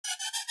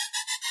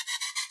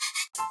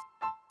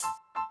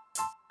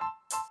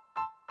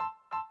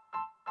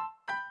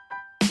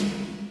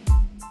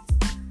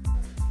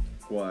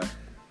Why?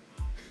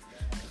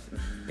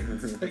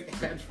 It's like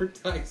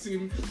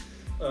advertising.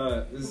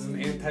 This is an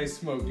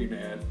anti-smoking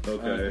ad.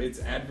 Okay. It's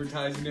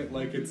advertising it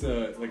like it's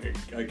a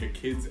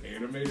kid's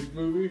animated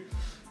movie.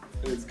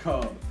 And it's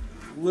called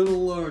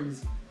Little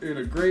Lungs in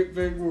a Great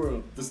Big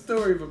World. The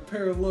story of a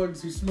pair of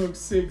lugs who smoked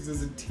cigs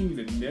as a teen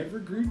and never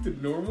grew to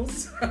normal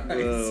size.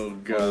 Oh,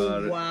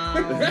 God. Oh, wow.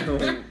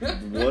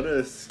 What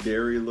a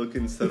scary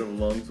looking set of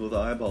lungs with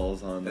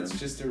eyeballs on them. That's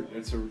just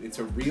it's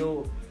a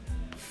real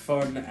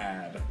fun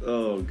ad.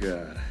 Oh,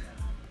 God.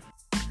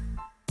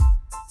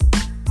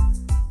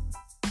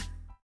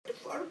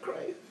 Far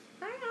Cry.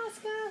 Hi,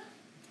 Oscar.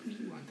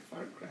 You want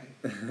Far Cry?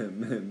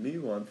 Me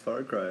want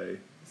Far Cry.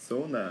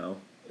 So now.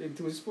 It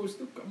was supposed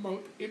to come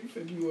out in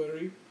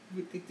February,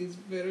 but it is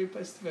very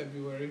past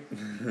February.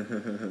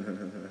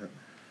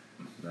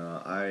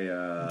 No,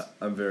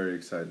 I'm very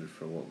excited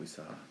for what we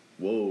saw.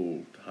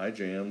 Whoa, high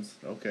jams.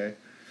 Okay.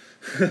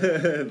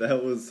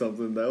 that was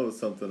something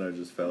I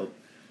just felt.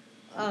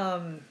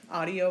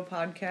 Audio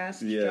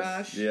podcast,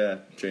 Yes. Josh. Yeah.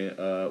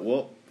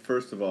 Well,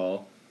 first of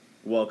all,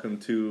 welcome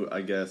to,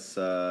 I guess,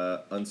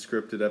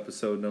 unscripted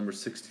episode number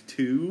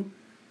 62.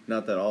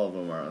 Not that all of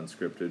them are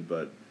unscripted,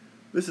 but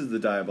this is the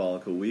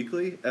Diabolical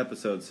Weekly,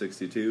 episode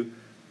 62.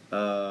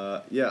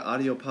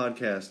 Audio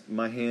podcast.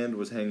 My hand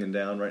was hanging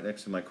down right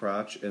next to my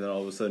crotch, and then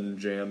all of a sudden,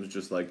 Jams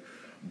just like,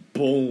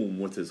 boom,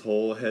 with his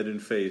whole head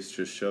and face,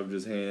 just shoved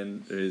his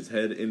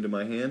head into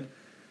my hand.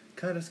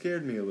 Kind of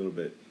scared me a little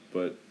bit,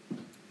 but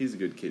he's a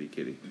good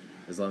kitty,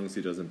 as long as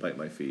he doesn't bite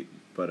my feet.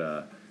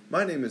 But,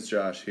 my name is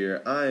Josh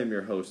here. I am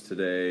your host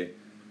today.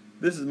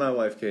 This is my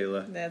wife,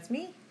 Kayla. That's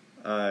me.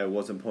 I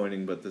wasn't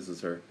pointing, but this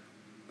is her.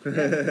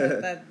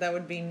 That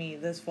would be me,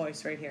 this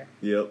voice right here.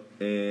 Yep,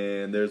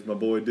 and there's my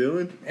boy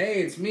Dylan.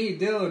 Hey, it's me,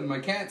 Dylan. My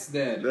cat's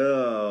dead.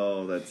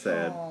 Oh, that's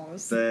sad. Oh,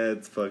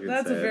 That's fucking sad.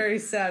 That's a very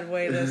sad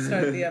way to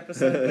start the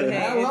episode. But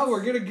hey, Well,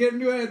 we're going to get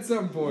into it at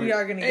some point. We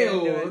are gonna get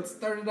into it. Let's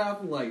start it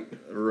off light.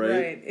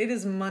 Right. It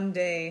is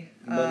Monday,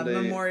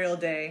 Monday. Memorial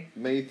Day.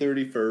 May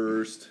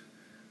 31st.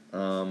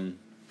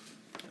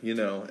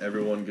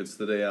 Everyone gets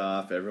the day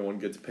off. Everyone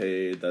gets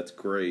paid. That's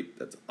great.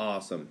 That's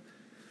awesome.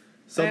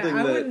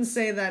 I wouldn't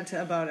say that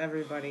about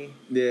everybody.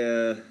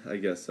 Yeah, I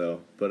guess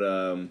so. But,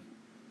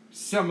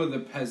 Some of the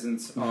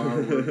peasants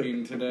are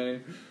working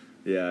today.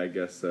 yeah, I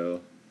guess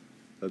so.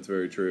 That's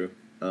very true.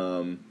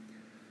 We're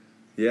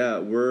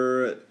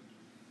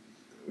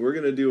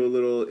gonna do a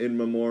little in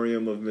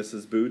memoriam of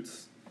Mrs.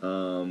 Boots.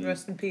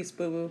 Rest in peace,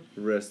 boo boo.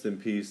 Rest in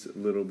peace,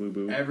 little boo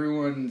boo.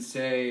 Everyone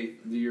say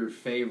your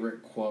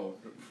favorite quote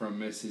from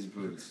Mrs.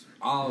 Boots.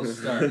 I'll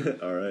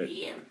start. All right.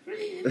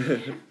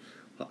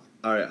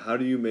 All right. How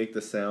do you make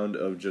the sound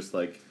of just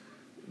like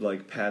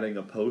patting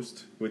a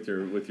post with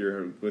your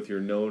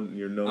no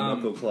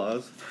knuckle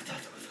claws?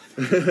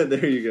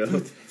 There you go.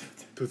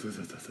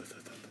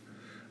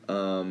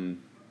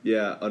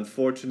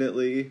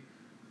 Unfortunately,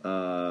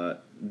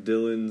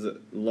 Dylan's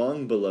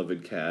long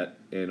beloved cat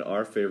and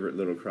our favorite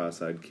little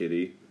cross-eyed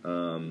kitty,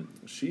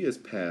 she has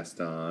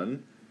passed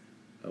on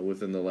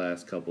within the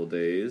last couple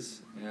days.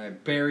 And I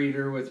buried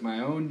her with my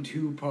own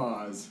two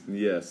paws.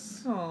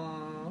 Yes.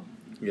 Aww.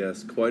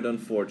 Yes, quite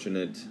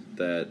unfortunate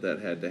that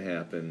had to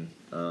happen.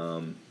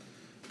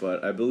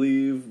 But I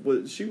believe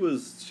she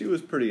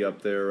was pretty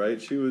up there, right?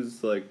 She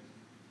was like,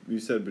 you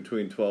said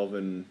between 12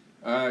 and...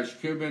 She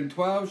could have been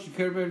 12, she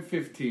could have been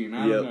 15,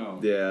 I don't know.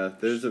 Yeah,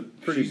 there's a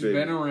She's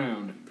been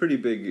around. pretty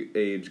big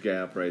age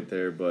gap right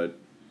there, but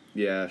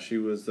yeah, she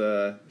was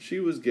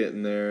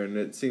getting there, and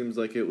it seems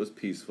like it was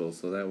peaceful,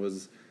 so that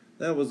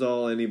was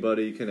all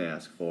anybody can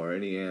ask for,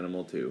 any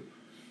animal too.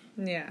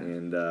 Yeah.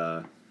 And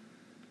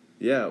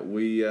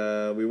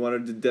we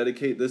wanted to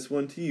dedicate this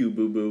one to you,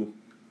 Boo Boo.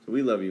 So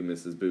we love you,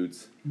 Mrs.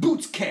 Boots.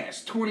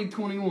 Bootscast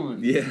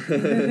 2021. Yeah,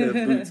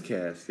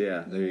 Bootscast.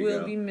 Yeah, there you will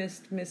go. be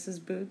missed,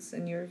 Mrs. Boots,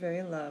 and you're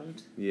very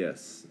loved.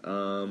 Yes.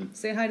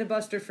 Say hi to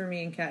Buster for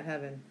me in Cat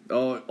Heaven.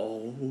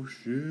 Oh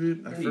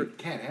shit!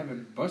 Cat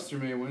Heaven. Buster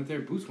man went there.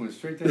 Boots went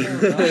straight to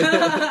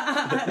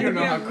hell. You don't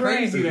know how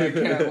crazy that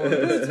cat was.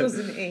 Boots was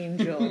an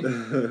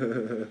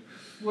angel.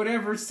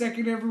 Whatever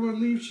second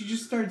everyone leaves, she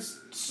just starts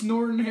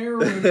snorting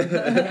heroin and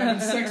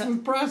having sex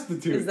with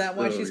prostitutes. Is that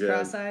why she's God.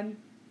 cross-eyed?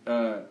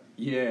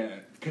 Yeah,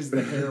 because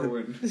the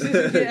heroin.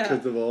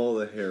 Because of all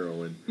the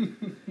heroin.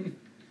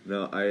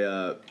 No,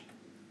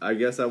 I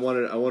guess I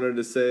wanted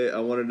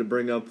to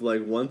bring up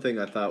like one thing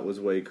I thought was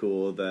way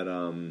cool that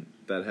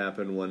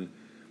happened when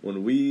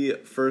we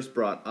first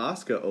brought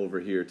Oscar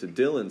over here to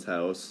Dylan's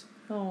house.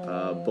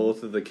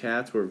 Both of the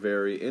cats were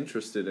very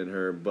interested in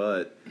her,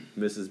 but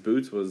Mrs.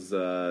 Boots was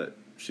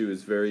she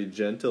was very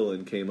gentle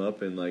and came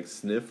up and like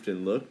sniffed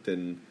and looked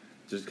and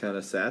just kind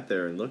of sat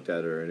there and looked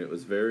at her, and it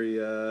was very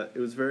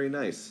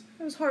nice.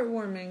 It was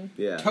heartwarming.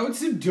 Yeah,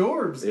 Totes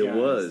adorbs. it guys.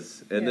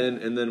 was. And Yeah.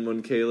 then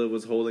when Kayla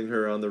was holding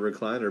her on the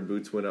recliner,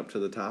 Boots went up to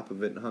the top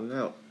of it and hung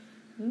out.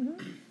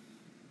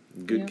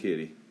 Mm-hmm. Good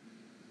kitty.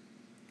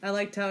 I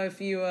liked how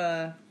if you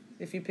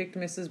picked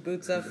Mrs.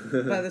 Boots up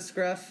by the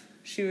scruff,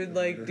 she would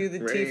like do the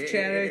teeth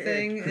chatter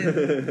thing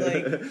and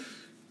like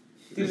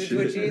do the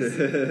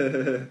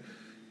twitchies.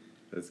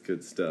 That's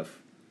good stuff.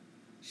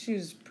 She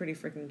was pretty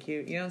freaking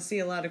cute. You don't see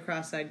a lot of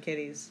cross-eyed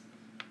kitties.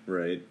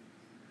 Right.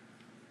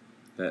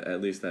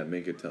 At least that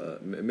make it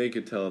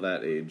tell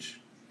that age.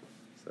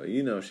 So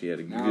she had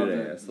a Now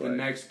good ass. the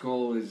next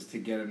goal is to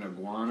get an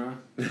iguana,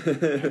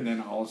 and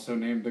then also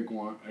name the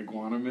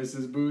iguana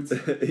Mrs. Boots.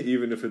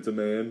 Even if it's a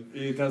man.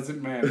 It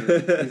doesn't matter.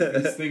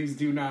 These things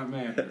do not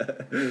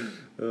matter.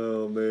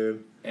 Oh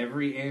man.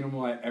 Every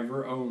animal I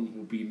ever owned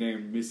will be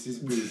named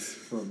Mrs. Boots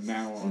from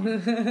now on.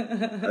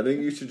 I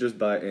think you should just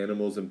buy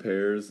animals in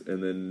pairs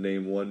and then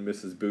name one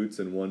Mrs. Boots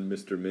and one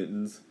Mr.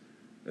 Mittens,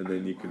 and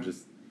then you can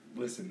just.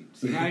 Listen,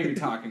 so now you're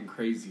talking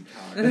crazy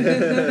talk.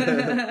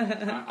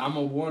 I'm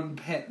a one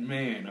pet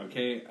man,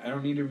 okay? I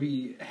don't need to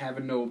be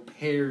having no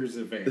pairs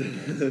of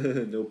animals.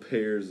 No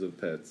pairs of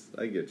pets.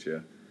 I get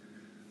you.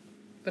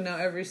 But now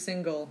every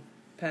single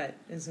pet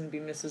is going to be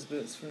Mrs.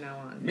 Boots from now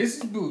on.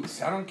 Mrs.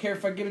 Boots. I don't care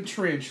if I get a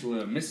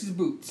tarantula. Mrs.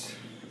 Boots.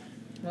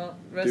 Well,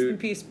 rest in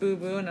peace, Boo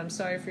Boo, and I'm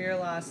sorry for your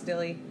loss,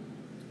 Dilly.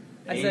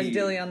 I said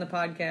Dilly on the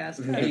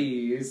podcast.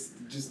 Hey, it's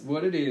just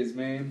what it is,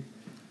 man.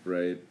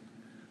 Right.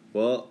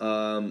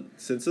 Well,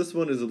 since this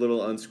one is a little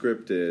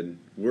unscripted,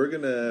 we're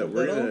gonna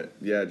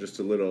just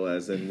a little,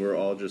 as in we're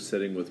all just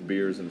sitting with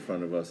beers in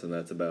front of us, and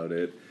that's about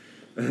it.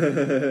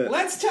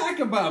 Let's talk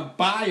about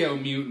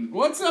Biomutant.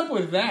 What's up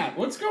with that?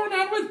 What's going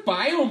on with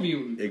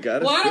Biomutant? It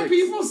got a lot 6. of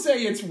people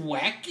say it's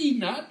wacky,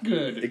 not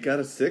good. It got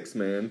a 6,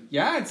 man.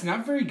 Yeah, it's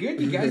not very good.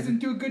 You guys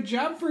didn't do a good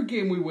job for a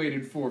game we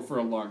waited for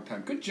a long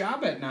time. Good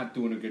job at not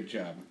doing a good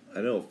job. I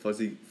know,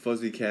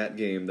 fuzzy cat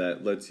game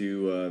that lets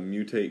you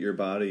mutate your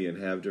body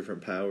and have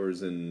different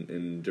powers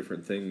and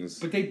different things.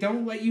 But they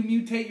don't let you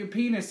mutate your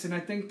penis, and I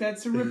think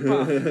that's a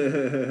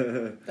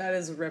ripoff. That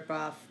is a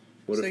ripoff.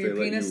 What so if your they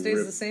let penis you stays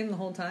rip? the same the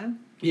whole time?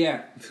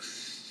 Yeah.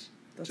 That's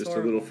just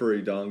horrible. a little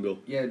furry dongle.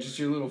 Yeah, just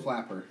your little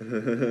flapper.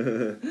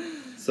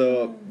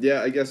 So,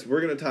 yeah, I guess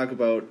we're going to talk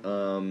about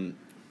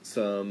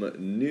some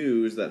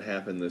news that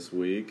happened this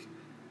week.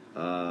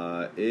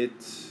 Yay!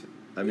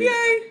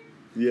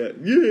 Yeah,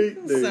 yay!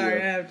 There Sorry,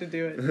 you I have to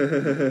do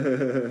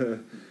it.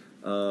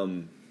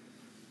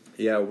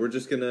 Yeah, we're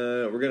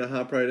gonna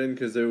hop right in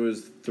because there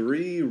was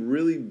 3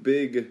 really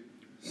big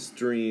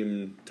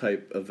stream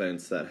type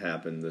events that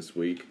happened this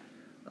week.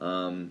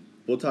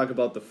 We'll talk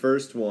about the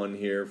first one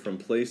here from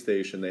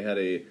PlayStation. They had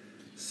a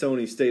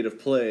Sony State of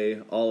Play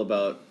all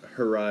about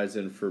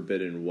Horizon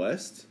Forbidden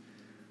West.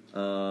 It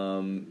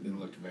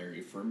looked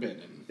very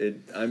forbidden.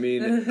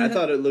 I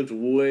thought it looked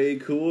way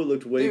cool. It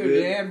looked way Dude,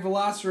 good. they had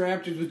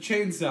velociraptors with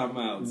chainsaw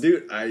mouths.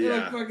 Dude, They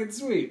look fucking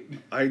sweet.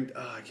 I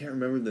can't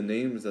remember the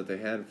names that they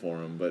had for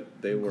them, but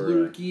they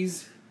were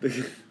Glurkies. I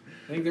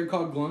think they're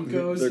called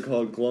Glunkos. They're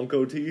called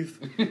Glunko teeth.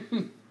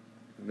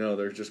 No,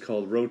 they're just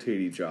called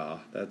rotaty jaw.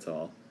 That's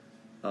all.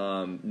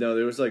 No,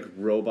 there was like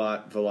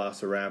robot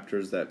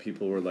velociraptors that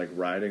people were like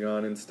riding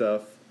on and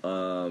stuff.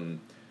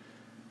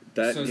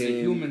 So the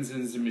humans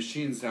and the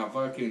machines are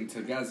working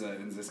together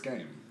in this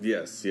game.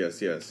 Yes.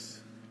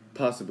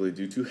 Possibly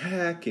due to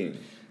hacking.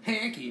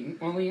 Hacking?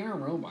 Only our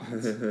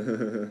robots.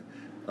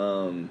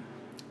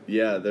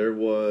 Yeah, there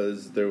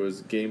was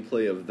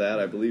gameplay of that.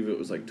 I believe it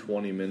was like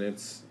 20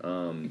 minutes.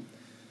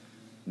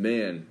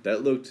 Man,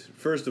 that looked.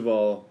 First of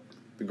all,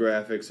 the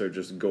graphics are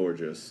just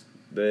gorgeous.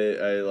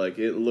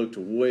 It looked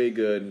way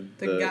good.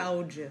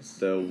 Gorgeous.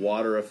 The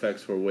water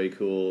effects were way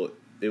cool.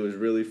 It was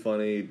really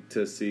funny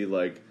to see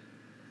all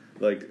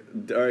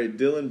right,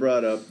 Dylan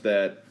brought up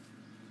that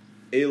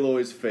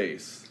Aloy's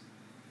face.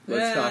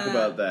 Let's talk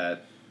about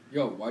that.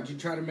 Yo, why'd you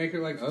try to make her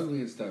like ugly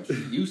and stuff? She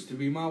used to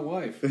be my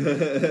wife.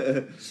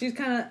 She's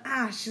kind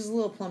of, she's a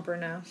little plumper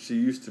now. She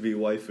used to be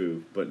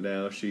waifu, but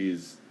now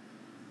she's...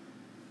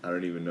 I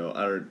don't even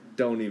know.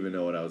 Don't even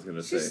know what I was going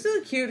to say. She's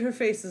still cute. Her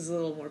face is a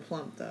little more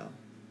plump, though.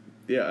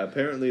 Yeah,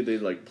 apparently they,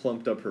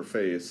 plumped up her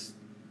face.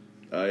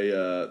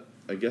 I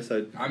guess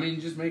I mean,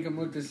 just make them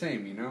look the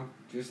same, you know?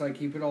 Just,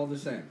 keep it all the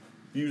same.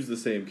 Use the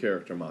same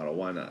character model.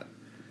 Why not?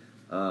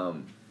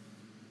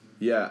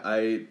 Yeah,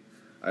 I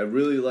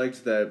really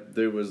liked that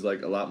there was,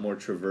 a lot more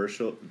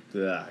traversal...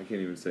 I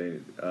can't even say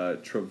it.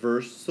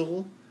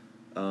 Traversal.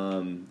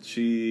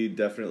 She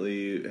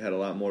definitely had a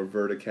lot more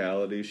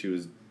verticality. She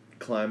was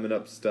climbing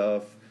up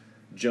stuff,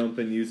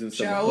 jumping, using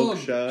some hook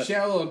shot. She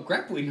had a little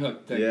grappling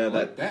hook thing. Yeah, I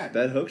like that.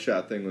 That hook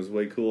shot thing was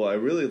way cool. I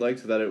really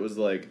liked that it was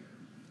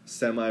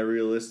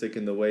semi-realistic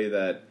in the way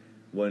that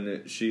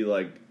when she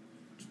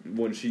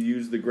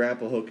used the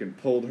grapple hook and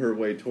pulled her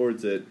way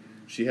towards it,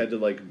 she had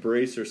to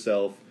brace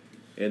herself,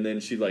 and then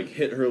she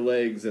hit her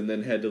legs and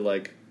then had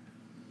to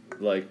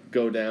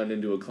go down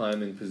into a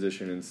climbing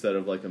position instead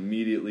of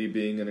immediately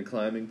being in a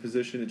climbing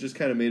position. It just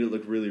kind of made it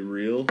look really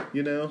real,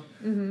 you know?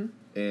 Mm-hmm.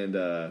 And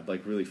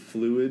really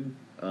fluid.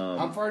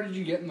 How far did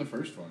you get in the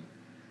first one?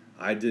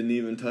 I didn't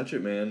even touch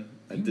it, man.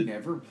 You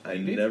never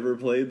played it? I never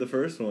played the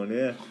first one,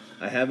 yeah.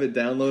 I have it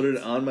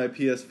downloaded on my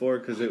PS4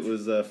 because it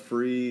was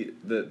free.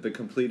 The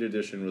complete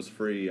edition was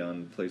free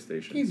on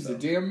PlayStation. Game's a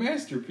damn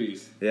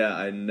masterpiece. Yeah,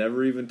 I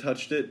never even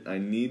touched it. I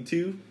need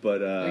to,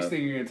 but... Next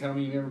thing you're going to tell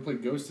me you never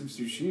played Ghost of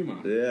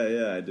Tsushima.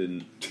 Yeah, I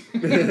didn't.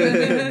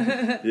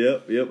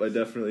 Yep, I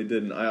definitely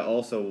didn't. I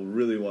also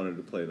really wanted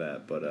to play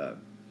that, but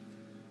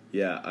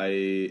yeah,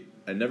 I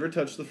never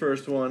touched the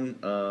first one.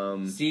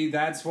 See,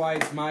 that's why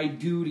it's my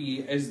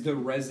duty as the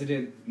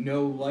resident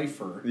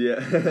no-lifer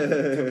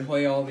to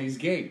play all these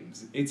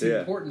games. It's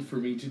important for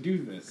me to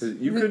do this. 'Cause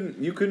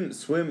you couldn't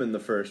swim in the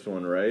first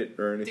one, right?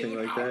 Or anything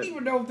like that? I don't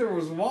even know if there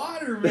was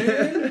water,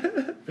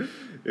 man.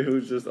 It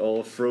was just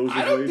all frozen.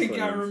 I don't think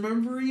I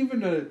remember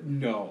even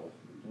No.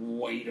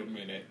 Wait a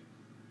minute.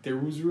 There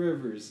was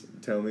rivers.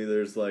 Tell me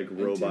there's like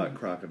robot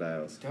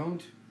crocodiles.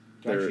 Don't.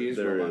 There is.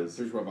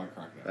 There's robot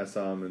crocodiles. I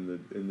saw them in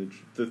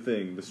the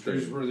thing, the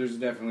stream. There's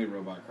definitely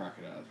robot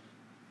crocodiles.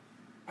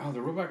 Oh,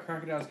 the robot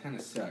crocodiles kind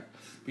of suck.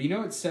 But you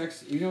know what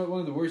sucks? You know what one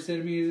of the worst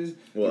enemies is?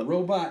 What? The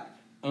robot,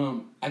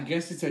 I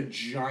guess it's a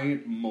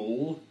giant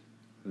mole.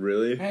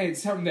 Really? Hey,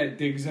 it's something that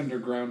digs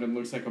underground and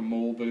looks like a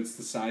mole, but it's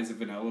the size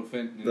of an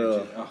elephant. And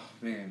oh,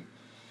 man.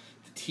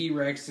 The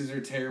T-Rexes are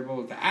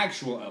terrible. The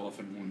actual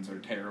elephant ones are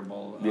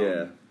terrible.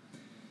 Yeah.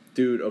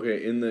 Dude,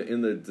 okay, in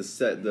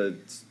the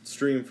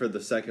stream for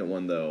the second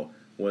one though,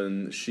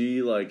 when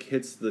she like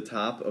hits the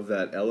top of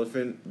that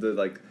elephant, the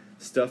like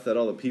stuff that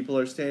all the people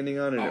are standing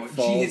on, and it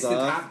falls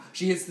off.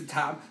 She hits the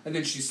top, and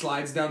then she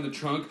slides down the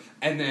trunk,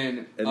 and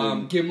then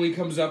Gimli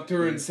comes up to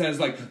her and says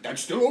like, "That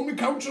still only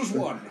counts as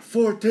one."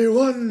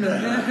 41,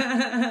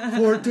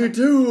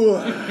 42.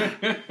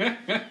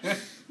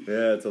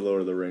 Yeah, it's a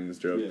Lord of the Rings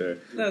joke there.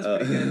 That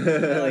was pretty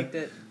good. I liked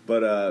it.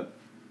 But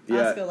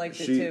yeah, Oscar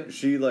liked it too.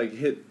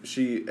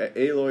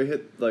 Aloy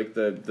hit like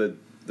the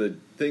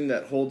thing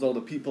that holds all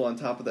the people on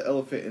top of the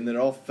elephant, and then it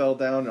all fell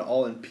down and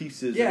all in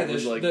pieces. Yeah, and it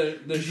was like the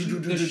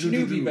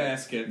Snoopy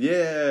basket.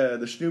 Yeah,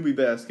 the Snoopy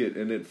basket,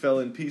 and it fell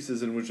in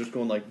pieces and was just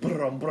going like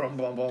brum brum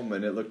brum brum,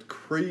 and it looked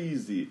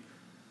crazy.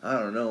 I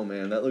don't know,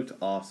 man, that looked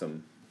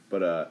awesome.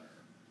 But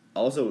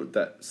also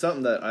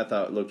something that I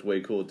thought looked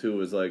way cool too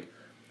was like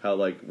how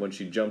like when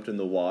she jumped in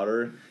the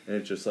water and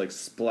it just like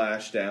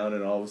splashed down,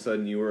 and all of a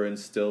sudden you were in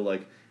still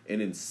like an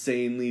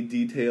insanely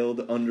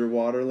detailed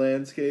underwater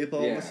landscape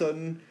all of a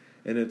sudden.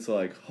 And it's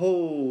like,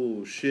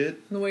 oh,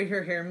 shit. The way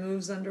her hair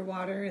moves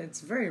underwater,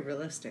 it's very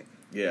realistic.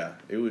 Yeah,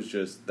 it was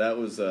just, that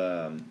was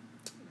something,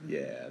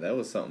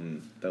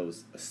 that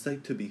was a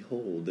sight to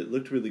behold. It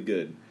looked really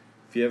good.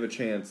 If you have a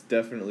chance,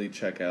 definitely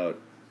check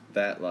out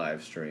that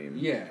live stream.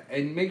 Yeah,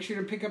 and make sure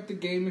to pick up the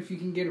game if you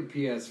can get a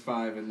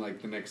PS5 in,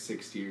 like, the next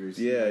 6 years.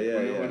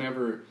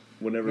 Whenever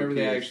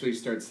they actually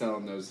start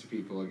selling those to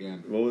people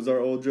again. What was our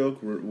old joke?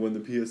 When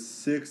the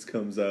PS6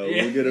 comes out,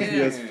 we'll get a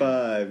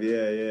PS5.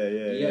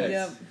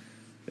 Yes.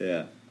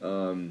 Yeah.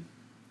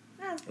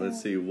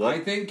 Let's see. What? I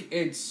think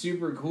it's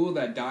super cool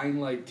that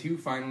Dying Light 2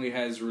 finally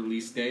has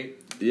release date.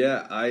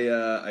 Yeah,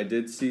 I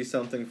did see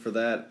something for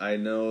that. I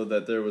know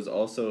that there was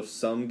also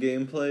some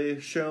gameplay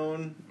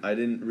shown. I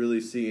didn't really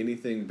see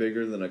anything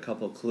bigger than a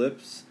couple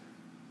clips,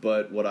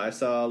 but what I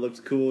saw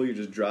looked cool. You're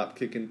just drop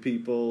kicking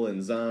people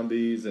and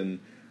zombies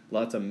and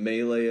lots of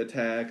melee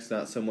attacks,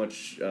 not so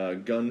much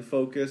gun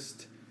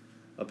focused,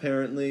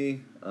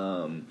 apparently.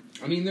 I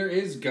mean, there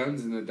is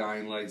guns in the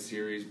Dying Light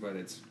series, but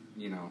it's,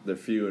 you know, the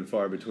few and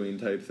far between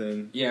type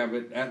thing. Yeah,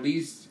 but at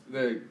least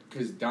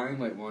because Dying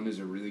Light 1 is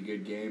a really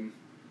good game,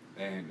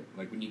 and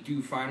like when you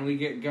do finally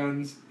get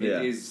guns,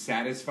 it is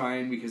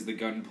satisfying because the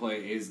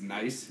gunplay is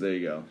nice. There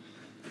you go.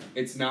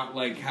 It's not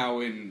like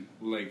how in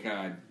like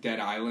Dead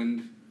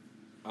Island,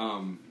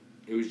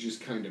 it was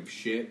just kind of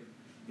shit,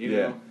 you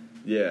know?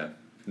 Yeah.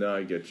 No,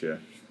 I get you.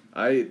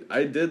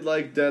 I did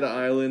like Dead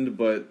Island,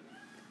 but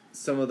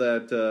some of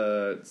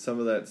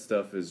that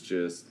stuff is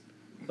just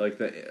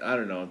like I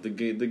don't know, the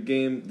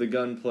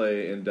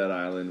gunplay in Dead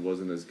Island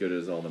wasn't as good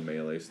as all the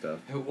melee stuff.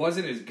 It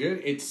wasn't as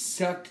good. It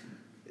sucked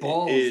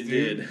balls. It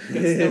dude. did.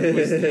 That stuff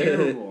was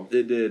terrible.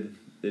 It did.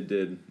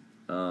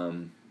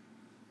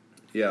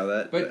 Yeah,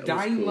 that. But that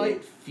Dying was cool.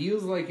 Light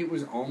feels like it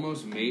was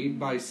almost made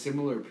by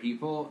similar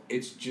people.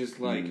 It's just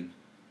like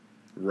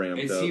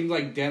ramped it up. seemed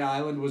like Dead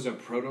Island was a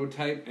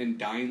prototype, and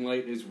Dying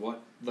Light is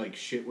what like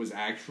shit was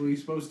actually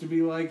supposed to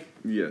be like.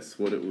 Yes,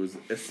 what it was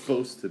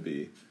supposed to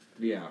be.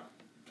 Yeah.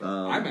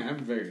 I'm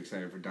very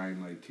excited for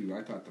Dying Light 2.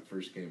 I thought the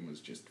first game was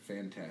just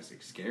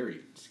fantastic.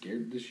 Scary.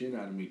 Scared the shit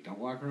out of me. Don't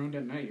walk around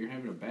at night. You're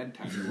having a bad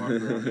time to walk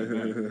around at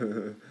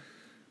night.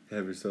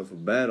 Have yourself a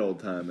bad old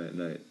time at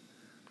night.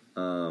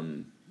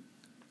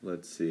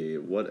 Let's see.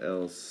 What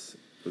else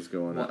was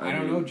going on? I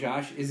don't know,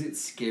 Josh. Is it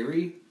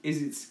scary?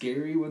 Is it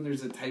scary when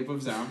there's a type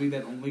of zombie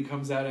that only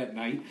comes out at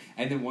night,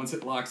 and then once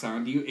it locks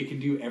onto you, it can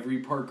do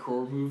every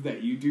parkour move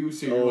that you do?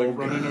 So you're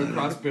running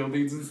across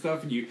buildings and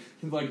stuff, and you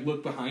can like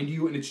look behind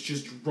you, and it's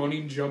just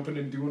running, jumping,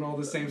 and doing all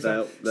the same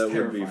stuff. That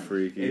would be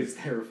freaky. It is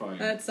terrifying.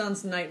 That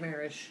sounds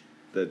nightmarish.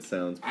 That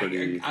sounds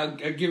pretty. I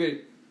give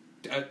it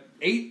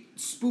 8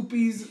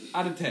 spoopies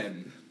out of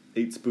 10.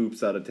 8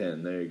 spoops out of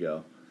 10. There you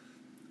go.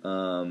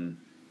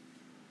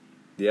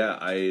 Yeah,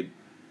 I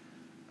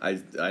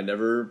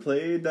never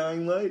played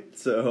Dying Light,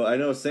 so I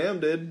know Sam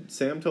did.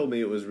 Sam told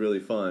me it was really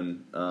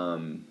fun.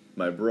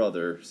 My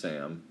brother,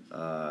 Sam,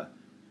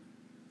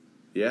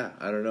 yeah,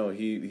 I don't know.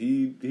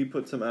 He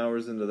put some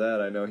hours into that.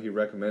 I know he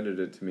recommended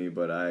it to me,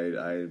 but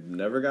I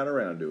never got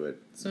around to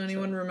it. So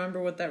anyone remember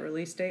what that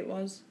release date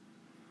was?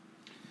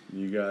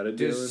 You got it,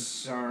 Dylan?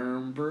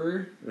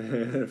 December.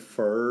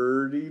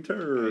 Ferdy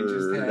turd. I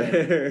just had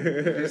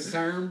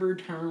December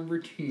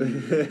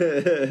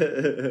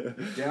 2.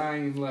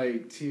 Dying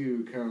Light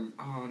 2 come.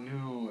 Oh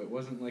no, it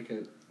wasn't like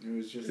a. It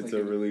was just it's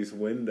like a release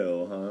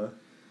window, huh?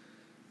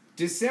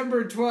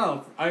 December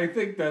 12th. I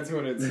think that's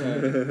what it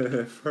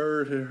said.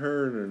 Ferdy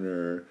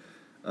Herner.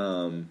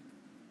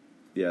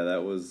 Yeah,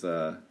 that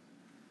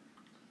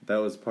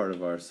was part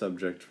of our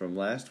subject from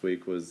last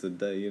week. Was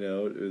that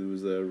it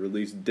was a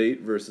release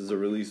date versus a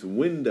release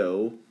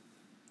window.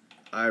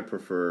 I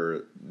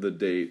prefer the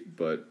date,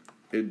 but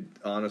it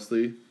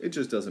honestly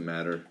just doesn't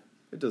matter.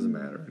 It doesn't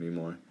matter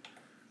anymore.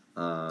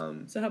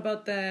 So how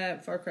about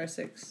that Far Cry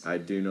 6? I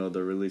do know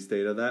the release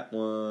date of that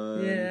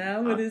one. Yeah,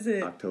 what is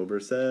it? October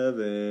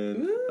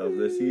 7th of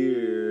this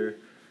year.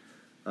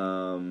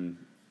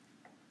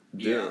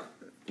 Yeah.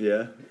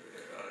 I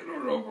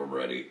don't know if I'm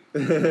ready.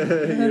 You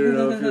don't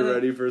know if you're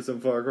ready for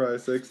some Far Cry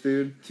 6,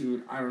 dude?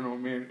 Dude, I don't know,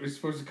 man. It was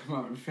supposed to come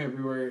out in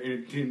February, and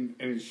it didn't,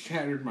 and it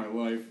shattered my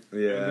life.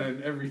 Yeah. And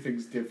then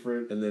everything's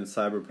different. And then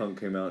Cyberpunk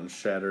came out and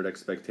shattered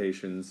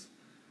expectations.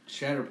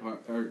 Shatterpunk.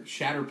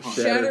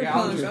 Shatterpunk, Yeah,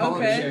 I'll just call it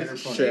okay.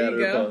 Shatterpunk. There you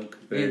go.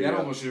 Shatterpunk. Man, that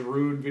almost just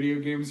ruined video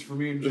games for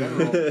me in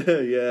general.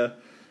 Yeah.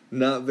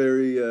 Not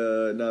very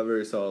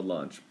solid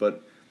launch.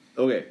 But,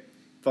 okay.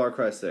 Far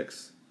Cry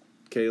 6.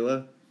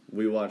 Kayla,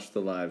 we watched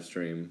the live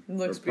stream. It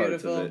looks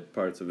parts beautiful.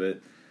 Parts of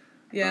it.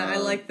 Yeah, I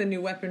like the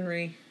new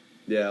weaponry.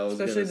 Yeah, I was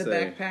especially the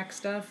say. backpack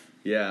stuff.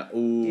 Yeah,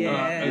 ooh.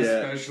 Yeah.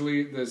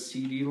 Especially the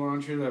CD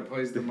launcher that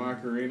plays the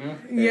Macarena.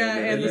 Yeah,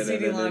 and the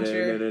CD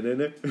launcher.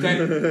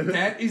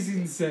 That is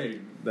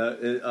insane.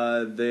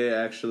 They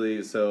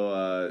actually,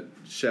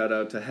 shout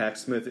out to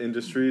Hacksmith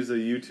Industries, a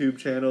YouTube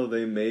channel.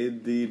 They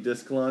made the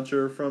disc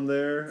launcher from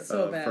there,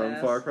 So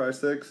from Far Cry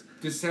 6.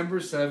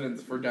 December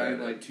 7th for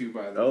Dying Light 2,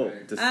 by the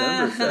way.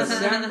 December 7th.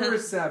 December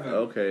 7th.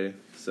 Okay,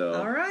 so.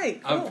 All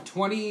right, cool. Of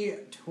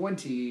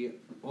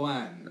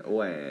 2021.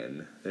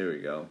 When? There we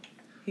go.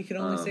 He could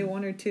only say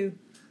 1 or 2.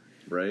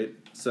 Right?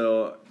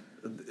 So,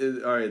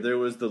 alright, there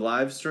was the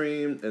live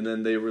stream, and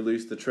then they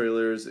released the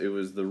trailers. It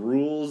was the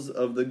rules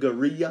of the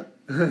guerrilla.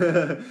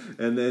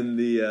 And then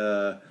it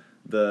was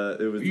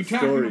Are you the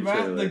story talking about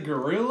trailer. the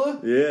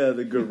gorilla? Yeah,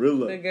 the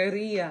gorilla. The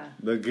guerrilla.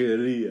 The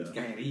guerrilla.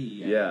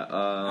 Yeah.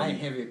 I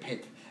have a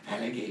pet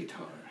alligator.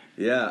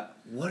 Yeah.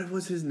 What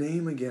was his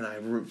name again?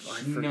 I forgot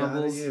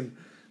Snubbles. again.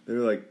 They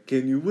were like,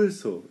 "Can you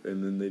whistle?"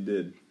 And then they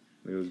did.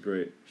 It was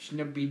great.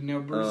 Snubby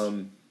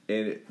numbers.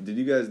 And did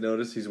you guys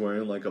notice he's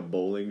wearing like a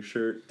bowling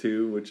shirt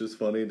too, which is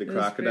funny. The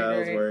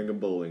crocodile's great. wearing a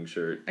bowling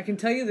shirt. I can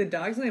tell you the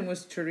dog's name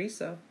was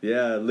Chorizo.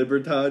 Yeah,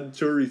 Libertad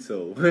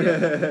Chorizo.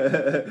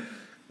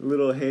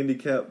 Little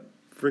handicapped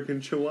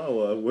freaking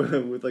chihuahua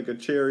with like a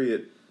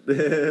chariot.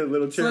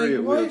 Little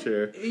chariot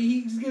wheelchair.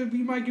 He's gonna be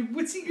my.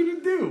 What's he gonna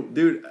do?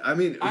 Dude, I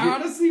mean, I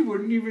honestly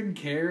wouldn't even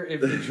care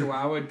if the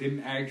chihuahua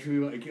didn't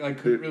actually like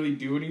couldn't really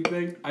do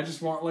anything. I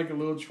just want like a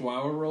little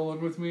chihuahua rolling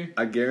with me.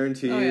 I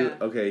guarantee you. Yeah.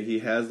 Okay, he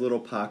has little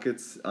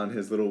pockets on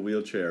his little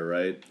wheelchair,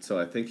 right? So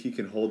I think he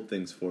can hold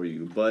things for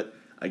you. But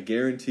I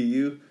guarantee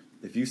you,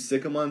 if you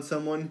sick him on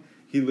someone,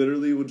 he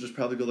literally will just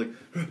probably go like,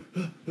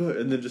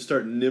 and then just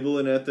start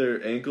nibbling at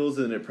their ankles,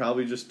 and it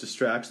probably just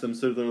distracts them.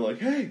 So they're like,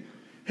 hey,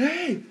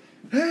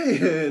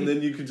 and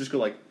then you could just go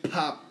like,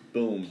 pop,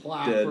 boom,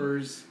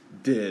 Ploppers,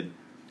 dead.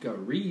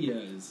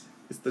 Gorillas.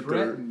 It's the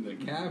threaten the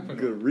capital.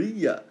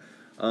 Gorilla.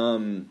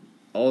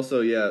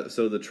 Also, yeah.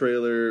 So the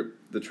trailer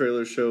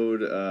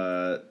showed,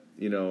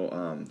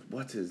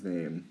 what's his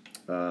name?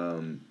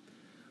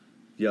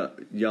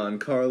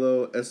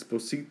 Giancarlo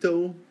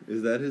Esposito.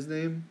 Is that his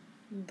name?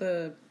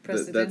 The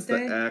Presidente? That's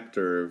the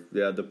actor.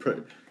 Yeah,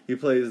 he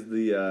plays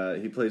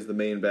the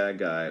main bad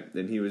guy,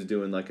 and he was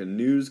doing like a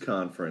news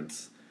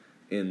conference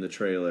in the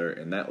trailer,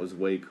 and that was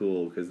way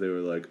cool because they were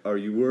like, "Are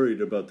you worried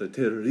about the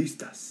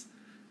terroristas?"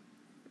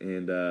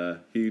 And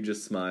he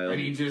just smiled. And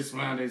he just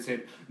smiled and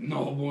said,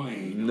 "No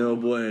bueno." No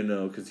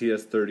bueno, because he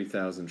has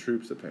 30,000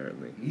 troops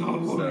apparently. No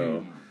bueno.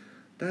 So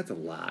that's a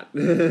lot.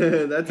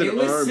 That's an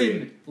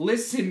army.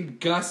 Listen,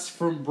 Gus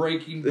from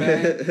Breaking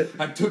Bad.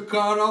 I took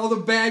on all the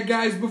bad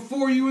guys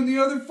before you in the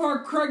other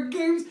Far Cry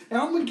games, and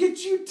I'm gonna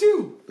get you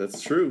too.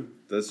 That's true.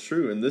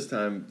 And this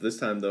time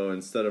though,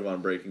 instead of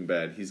on Breaking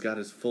Bad, he's got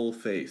his full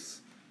face.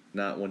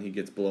 Not when he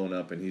gets blown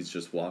up and he's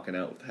just walking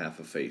out with half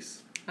a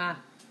face.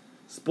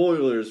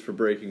 Spoilers for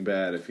Breaking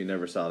Bad if you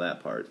never saw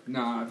that part.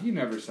 Nah, if you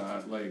never saw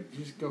it,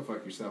 just go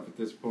fuck yourself at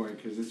this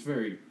point, because it's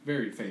very,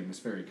 very famous,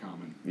 very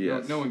common.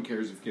 Yes. No one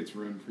cares if it gets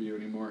ruined for you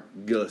anymore.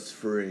 Gus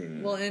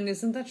Fring. Well, and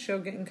isn't that show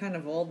getting kind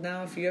of old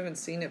now? If you haven't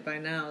seen it by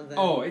now, then...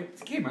 Oh,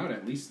 it came out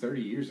at least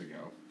 30 years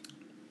ago.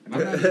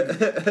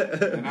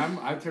 And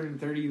I turned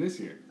 30 this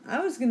year. I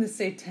was gonna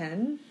say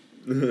 10.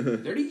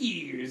 30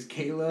 years,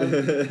 Caleb.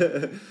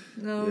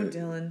 No,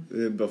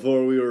 Dylan.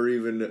 Before we were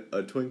even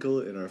a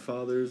twinkle in our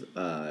father's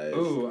eyes.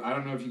 Oh, I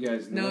don't know if you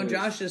guys know. No,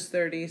 Josh is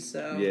 30,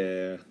 so.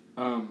 Yeah.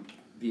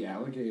 The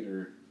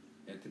alligator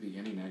at the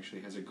beginning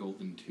actually has a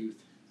golden tooth.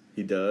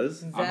 He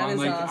does? That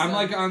is awesome. I'm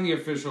like on the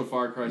official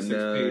Far Cry 6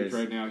 page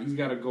right now. He's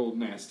got a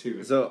golden ass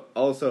tooth. So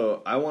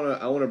also I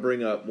wanna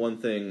bring up one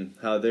thing,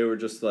 how they were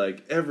just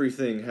like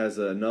everything has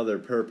another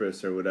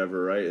purpose or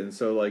whatever, right? And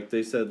so like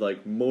they said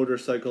like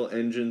motorcycle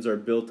engines are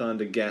built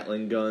onto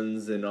Gatling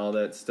guns and all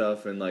that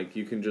stuff, and like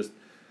you can just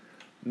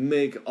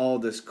make all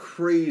this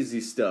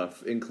crazy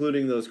stuff,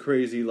 including those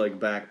crazy like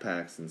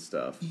backpacks and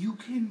stuff. You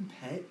can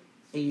pet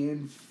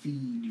and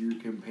feed your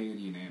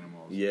companion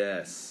animals.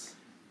 Yes.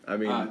 I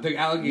mean, the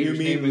alligator's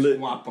name is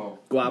Guapo.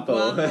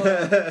 Guapo.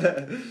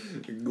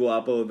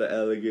 Guapo the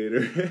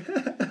alligator.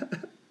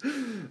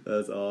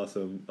 That's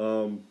awesome.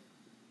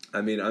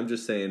 I mean, I'm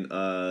just saying,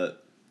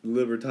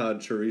 Libertad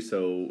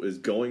Chorizo is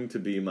going to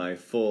be my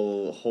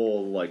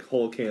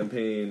whole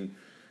campaign.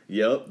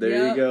 Yep,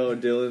 there you go.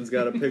 Dylan's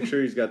got a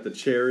picture. He's got the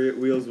chariot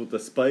wheels with the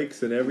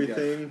spikes and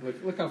everything.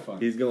 Look how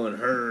fun. He's going,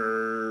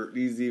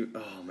 easy.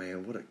 Oh,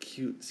 man, what a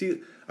cute...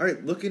 See, all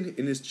right, looking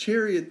in his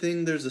chariot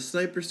thing, there's a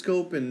sniper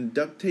scope and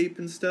duct tape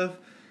and stuff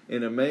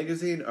in a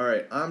magazine. All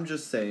right, I'm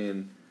just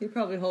saying... He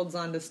probably holds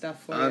on to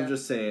stuff for you. I'm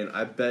just saying,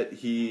 I bet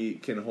he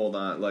can hold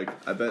on. Like,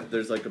 I bet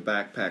there's like a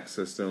backpack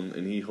system,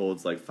 and he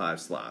holds like 5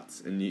 slots,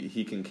 and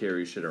he can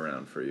carry shit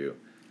around for you.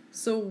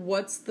 So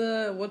what's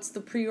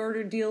the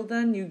pre-order deal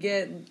then? You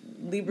get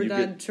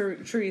Libertad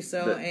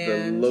Chorizo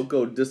and the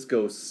Loco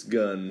Discos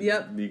gun.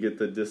 Yep. You get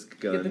the disc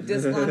gun. Get the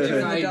disc launcher If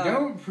and the I dog.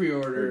 don't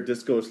pre-order,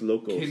 Discos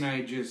Locos. can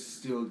I just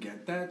still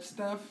get that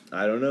stuff?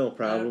 I don't know.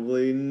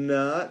 Probably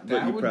not,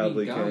 but you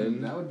probably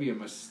can. That would be a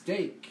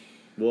mistake.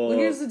 Well,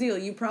 here's the deal.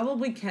 You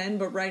probably can,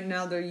 but right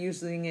now they're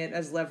using it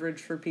as leverage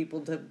for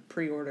people to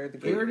pre-order the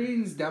game.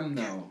 Pre-ordering's dumb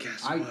though.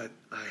 Guess what?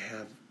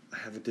 I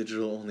have a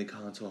digital-only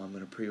console. I'm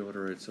going to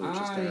pre-order it, so it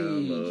just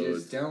downloads. I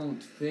just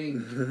don't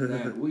think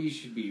that we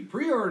should be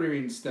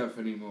pre-ordering stuff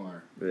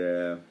anymore.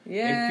 Yeah.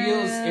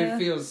 Yeah. It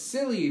feels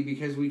silly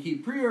because we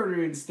keep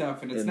pre-ordering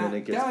stuff and it's not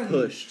then it gets done.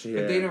 pushed. Yeah.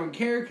 But they don't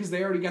care because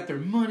they already got their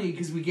money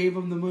because we gave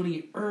them the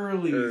money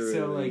early.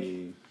 So like,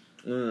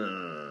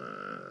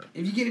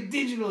 if you get it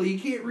digital, you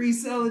can't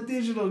resell a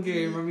digital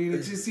game. I mean,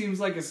 it just seems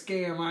like a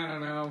scam. I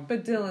don't know.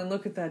 But Dylan,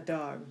 look at that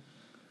dog.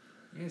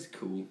 Yeah, it's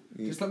cool.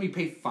 Just let me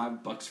pay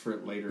 $5 for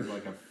it later,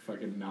 like a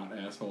fucking not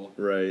asshole.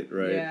 Right.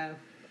 Yeah.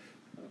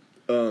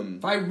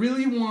 If I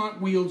really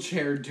want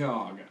wheelchair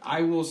dog,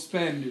 I will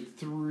spend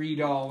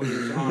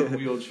 $3 on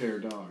wheelchair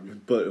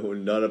dog. But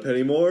not a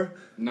penny more.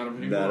 Not a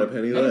penny not more. A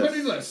penny not less. a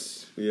penny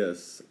less.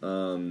 Yes.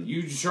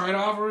 You try to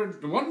offer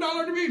it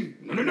 $1 to me?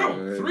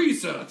 No. 3,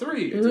 sir.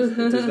 3. It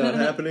is not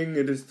happening.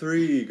 It is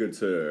 3, good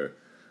sir.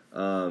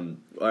 All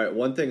right.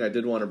 One thing I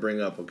did want to bring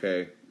up.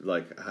 Okay,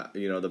 like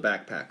the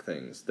backpack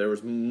things. There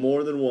was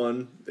more than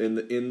one in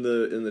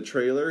the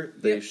trailer.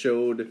 They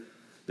showed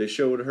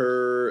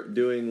her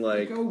doing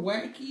like a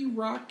wacky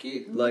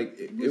rocket. Like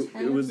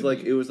it was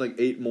like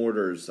 8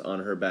 mortars on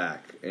her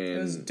back, and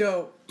it was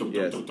dope.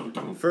 Yes.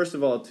 First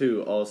of all,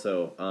 too.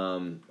 Also,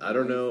 I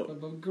don't know.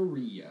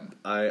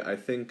 I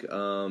think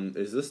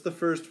is this the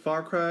first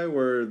Far Cry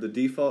where the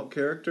default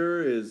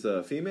character is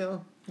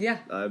female? Yeah,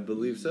 I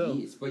believe so.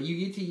 Yes, but you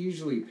get to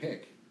usually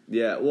pick.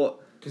 Yeah,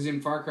 well, because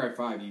in Far Cry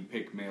 5 you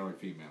pick male or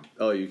female.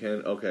 Oh, you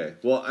can. Okay.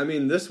 Well, I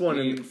mean, this one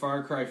in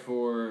Far Cry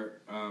 4,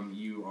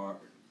 you are.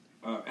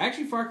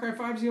 Actually, Far Cry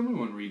 5 is the only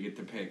one where you get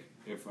to pick,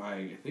 if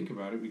I think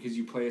about it, because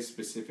you play a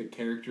specific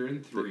character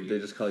in 3. They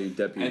just call you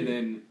deputy. And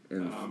then...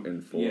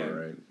 in 4,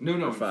 right?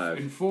 No, or 5.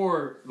 In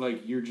 4,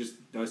 like, you're just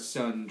a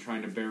son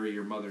trying to bury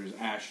your mother's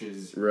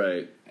ashes.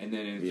 Right. And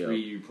then in 3,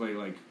 you play,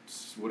 like,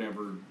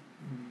 whatever...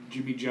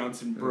 Jimmy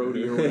Johnson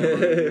Brody or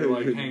whatever. You're,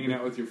 like, hanging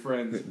out with your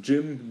friends.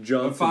 Jim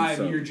Johnson. 5,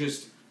 son. You're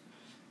just...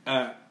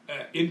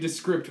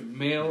 indescript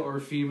male or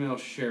female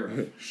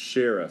sheriff.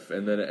 Sheriff.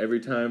 And then every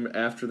time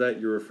after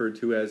that, you're referred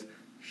to as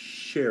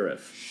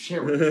Sheriff.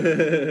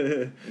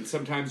 Sheriff. And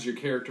sometimes your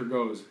character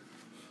goes,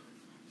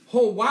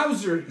 "Oh,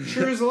 wowzer,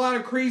 sure is a lot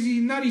of crazy,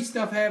 nutty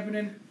stuff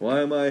happening."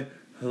 Why am I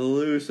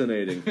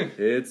hallucinating?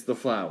 It's the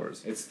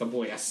flowers. It's the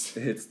bliss.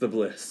 It's the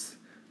bliss.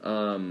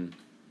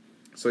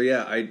 So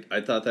yeah,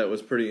 I thought that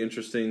was pretty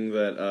interesting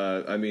that,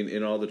 I mean,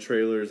 in all the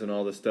trailers and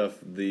all the stuff,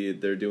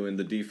 they're doing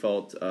the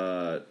default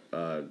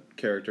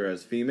character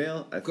as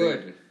female. I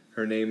think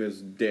her name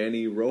is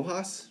Dani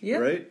Rojas,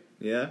 right?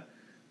 Yeah.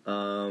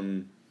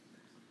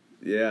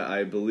 Yeah,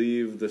 I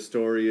believe the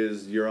story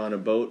is you're on a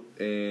boat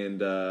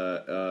and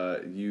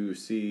you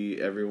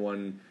see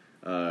everyone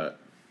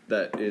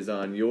that is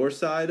on your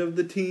side of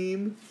the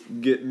team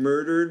get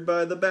murdered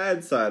by the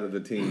bad side of the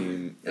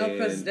team. El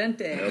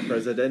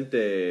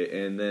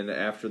Presidente. And then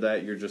after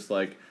that, you're just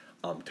like,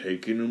 I'm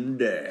taking them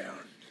down.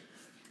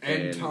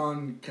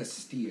 Anton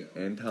Castillo.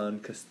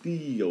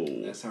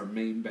 That's our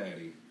main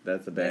baddie.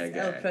 That's a bad guy.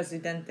 El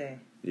Presidente.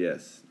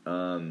 Yes.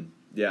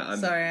 yeah,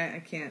 Sorry, I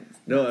can't.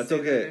 No, not that's say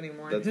okay. That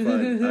anymore. That's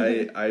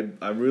fine.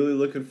 I'm really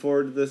looking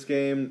forward to this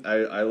game.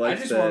 I like.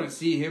 I just want to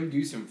see him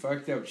do some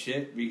fucked up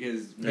shit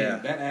because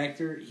man, that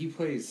actor, he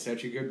plays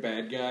such a good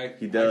bad guy.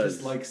 He does. I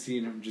just like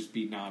seeing him just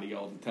be naughty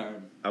all the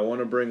time. I want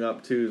to bring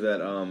up too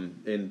that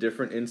in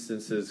different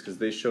instances, because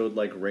they showed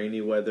like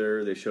rainy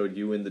weather, they showed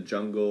you in the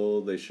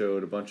jungle, they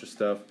showed a bunch of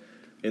stuff.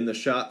 In the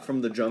shot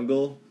from the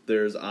jungle,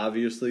 there's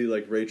obviously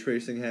like ray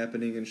tracing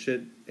happening and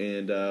shit.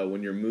 And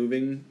when you're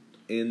moving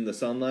in the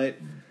sunlight,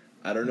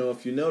 I don't know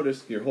if you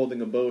noticed, you're holding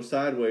a bow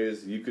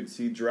sideways, you could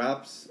see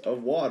drops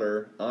of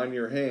water on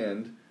your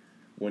hand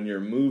when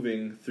you're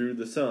moving through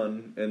the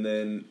sun. And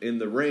then in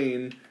the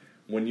rain,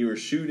 when you were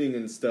shooting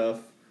and stuff,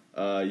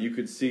 you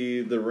could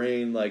see the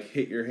rain like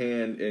hit your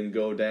hand and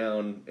go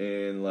down,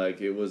 and like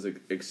it was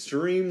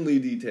extremely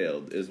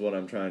detailed, is what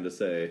I'm trying to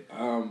say.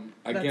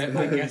 I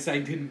guess I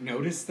didn't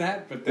notice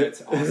that, but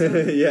that's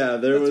awesome. Yeah,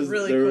 there That's was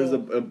really there cool.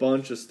 was a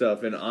bunch of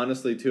stuff, and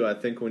honestly too, I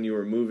think when you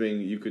were moving,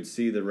 you could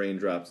see the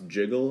raindrops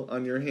jiggle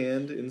on your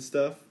hand and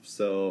stuff.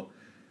 So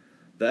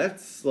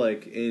that's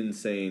like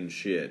insane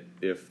shit.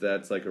 If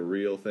that's like a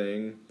real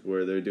thing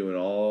where they're doing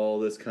all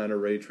this kind of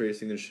ray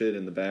tracing and shit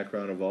in the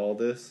background of all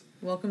this.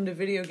 Welcome to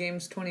Video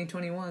Games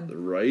 2021.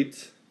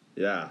 Right?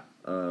 Yeah.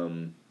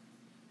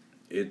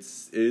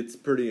 It's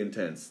pretty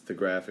intense. The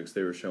graphics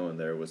they were showing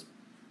there was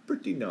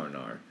pretty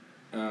gnar.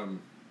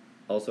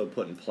 Also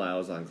putting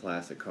plows on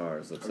classic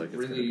cars looks like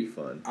it's gonna be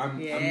fun.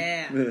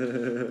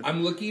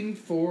 I'm looking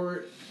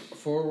forward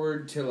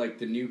to like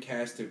the new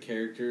cast of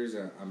characters.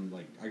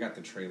 I got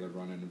the trailer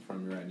running in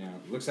front of me right now.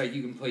 It looks like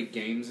you can play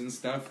games and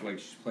stuff, like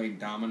she's playing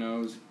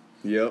dominoes.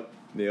 Yep.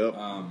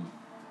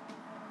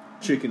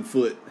 Chicken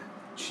foot.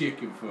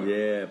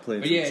 Yeah,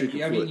 playing some chicken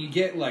foot. I mean, you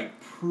get like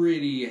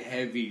pretty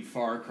heavy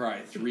Far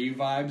Cry 3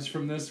 vibes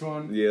from this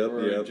one. Yep.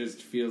 It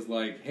just feels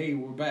like, hey,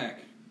 we're back.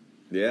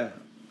 Yeah,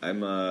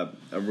 I'm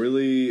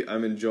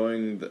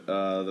enjoying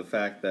the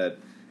fact that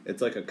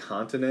it's like a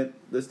continent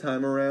this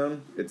time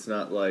around. It's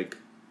not like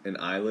an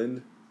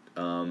island.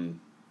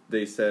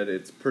 They said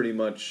it's pretty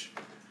much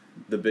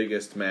the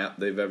biggest map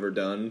they've ever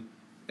done,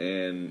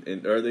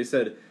 or they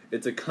said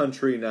it's a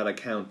country, not a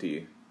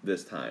county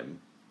this time.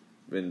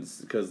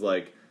 Because,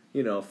 like,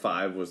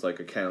 5 was like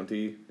a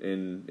county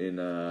in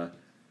I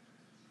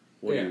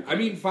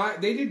mean,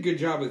 5. They did a good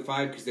job with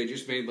 5 because they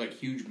just made like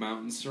huge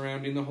mountains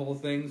surrounding the whole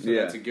thing, so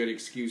that's a good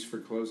excuse for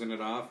closing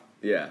it off.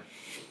 Yeah,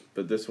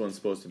 but this one's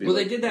supposed to be. Well,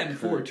 they did that in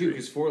 4 too,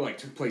 because 4 like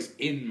took place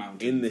in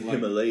mountains, in the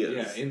Himalayas.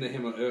 Yeah, in the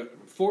Himalayas.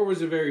 4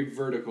 was a very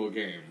vertical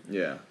game.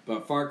 Yeah,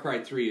 but Far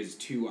Cry 3 is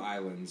 2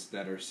 islands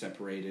that are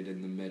separated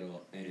in the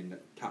middle, and the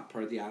top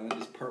part of the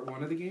island is part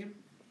 1 of the game.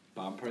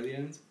 Bottom part of the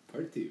island is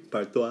part 2.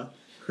 Part 2.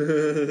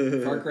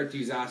 Far Cry 2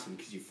 is awesome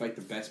because you fight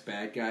the best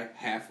bad guy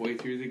halfway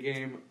through the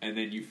game, and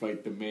then you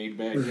fight the main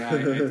bad guy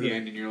at the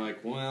end, and you're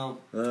like, well,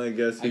 I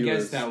guess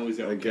that was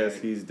okay. I guess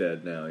he's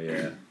dead now.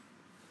 Yeah,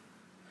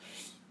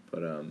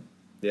 but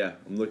yeah,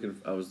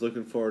 I was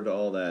looking forward to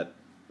all that.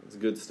 It's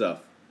good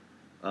stuff.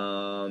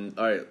 All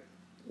right,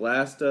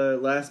 last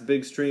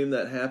big stream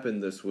that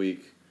happened this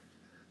week.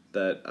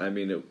 That I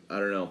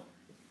don't know,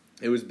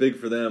 it was big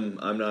for them.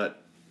 I'm not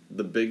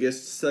the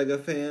biggest Sega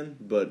fan,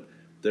 but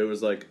there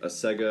was like a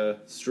Sega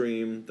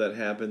stream that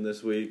happened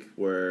this week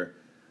where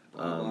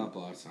blah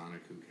blah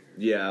Sonic, who cares?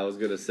 Yeah, I was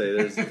gonna say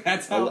there's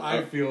that's how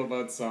I feel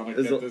about Sonic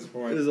at this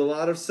point. There's a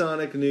lot of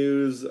Sonic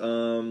news,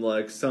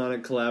 like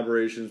Sonic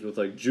collaborations with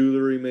like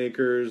jewelry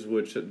makers,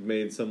 which had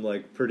made some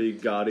like pretty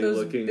gaudy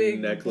looking big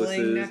necklaces.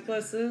 Bling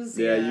necklaces.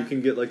 Yeah, you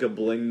can get like a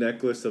bling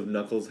necklace of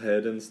Knuckles'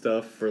 head and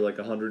stuff for like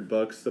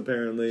 $100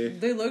 apparently.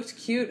 They looked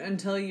cute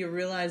until you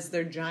realize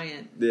they're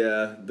giant.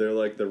 Yeah, they're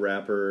like the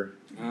rapper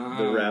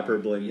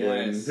bling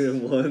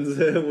bling ones,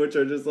 which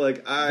are just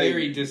like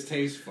very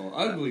distasteful,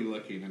 ugly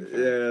looking.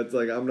 Yeah, it's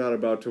like I'm not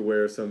about to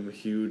wear some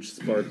huge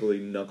sparkly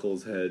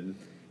Knuckles head.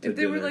 If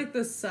they were like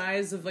the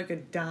size of like a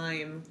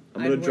dime,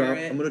 I'm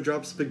gonna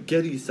drop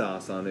spaghetti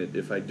sauce on it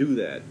if I do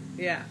that.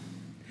 Yeah.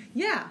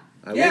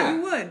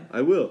 You would.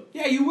 I will.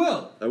 Yeah, you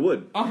will. I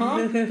would.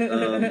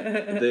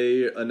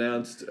 They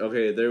announced.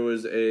 Okay, there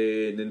was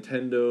a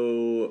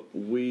Nintendo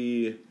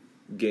Wii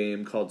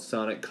game called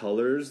Sonic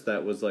Colors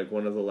that was like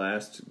one of the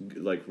last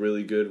like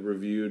really good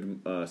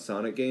reviewed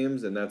Sonic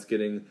games, and that's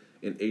getting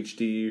an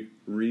HD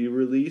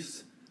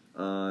re-release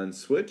on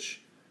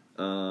Switch.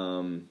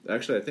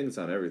 Actually, I think it's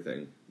on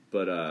everything,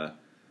 but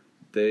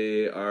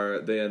they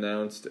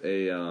announced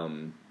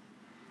a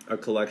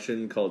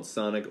collection called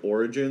Sonic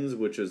Origins,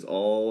 which is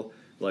all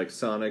like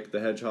Sonic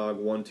the Hedgehog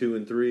 1, 2,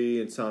 and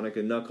 3, and Sonic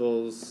and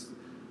Knuckles,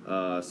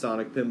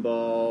 Sonic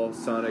Pinball,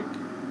 Sonic.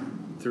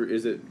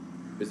 Is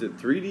it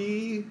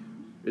 3D?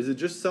 Is it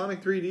just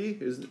Sonic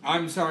 3D?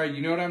 I'm sorry.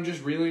 You know what I'm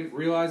just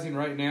realizing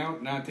right now?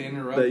 Not to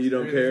interrupt. That you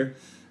don't care.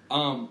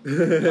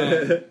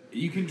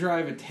 You can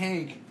drive a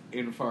tank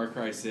in Far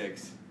Cry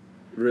 6.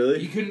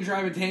 Really? You couldn't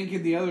drive a tank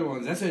in the other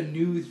ones. That's a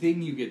new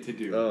thing you get to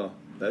do. Oh,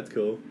 that's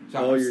cool.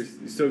 So you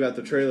still got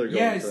the trailer going.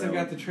 Yeah, I still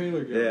got the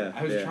trailer going. Yeah,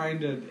 I was trying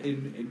to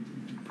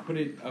put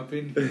it up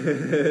in.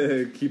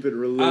 Keep it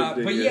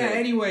relieved. But yeah,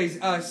 anyways,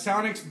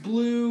 Sonic's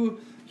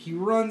blue. He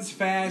runs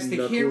fast. They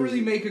can't really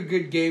make a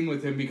good game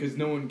with him because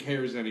no one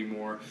cares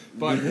anymore.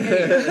 But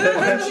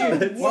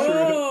hey,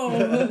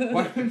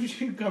 why don't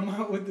you come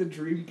out with the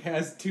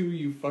Dreamcast 2,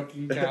 you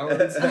fucking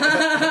cowards?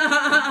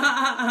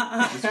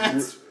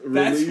 That's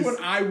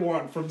what I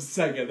want from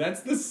Sega.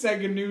 That's the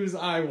Sega news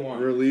I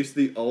want. Release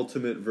the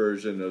ultimate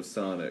version of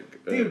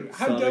Sonic. Dude,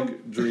 how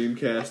Sonic dope.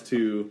 Dreamcast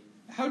 2.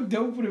 How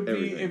dope would it be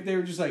Everything. if they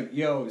were just like,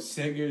 yo,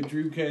 Sega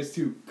Dreamcast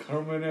 2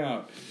 coming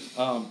out.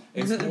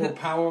 It's more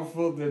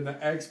powerful than the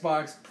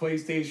Xbox,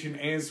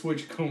 PlayStation, and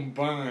Switch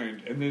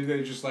combined. And then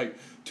they just like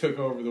took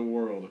over the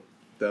world.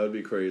 That would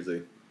be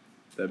crazy.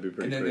 That'd be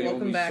pretty And then crazy. they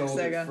only back, sold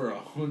Sega. it for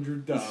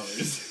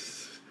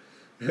 $100.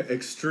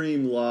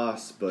 Extreme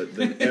loss, but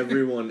then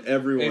everyone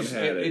had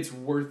it. It's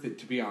worth it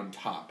to be on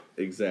top.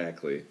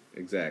 Exactly.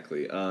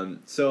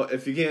 So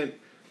if you can't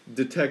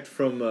detect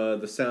from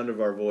the sound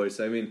of our voice,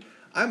 I mean,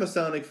 I'm a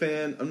Sonic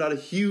fan. I'm not a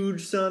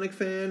huge Sonic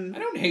fan. I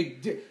don't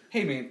hate...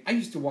 Hey, man, I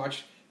used to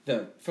watch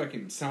the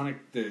fucking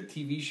Sonic, the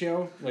TV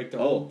show, like the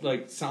old,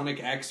 like,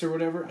 Sonic X or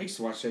whatever. I used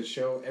to watch that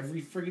show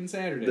every friggin'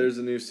 Saturday. There's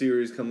a new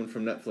series coming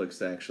from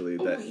Netflix, actually,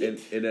 and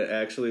it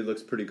actually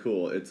looks pretty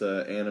cool. It's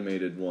an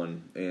animated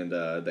one, and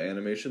the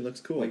animation looks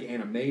cool. Like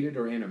animated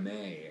or anime?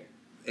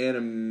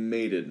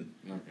 Animated.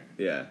 Okay.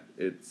 Yeah,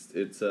 it's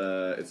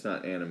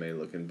not anime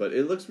looking, but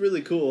it looks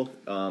really cool.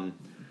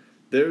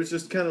 There's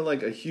just kind of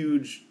like a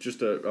huge,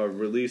 just a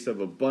release of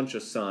a bunch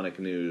of Sonic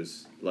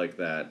news like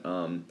that.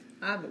 I've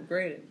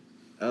upgraded.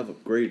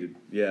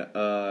 Yeah.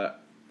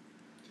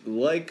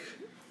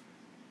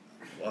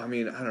 I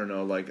mean, I don't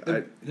know.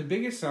 The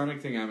biggest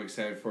Sonic thing I'm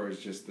excited for is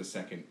just the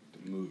second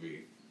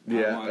movie.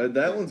 Yeah,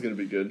 that one's gonna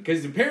be good.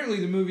 Because apparently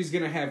the movie's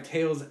gonna have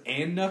Tails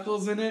and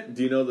Knuckles in it.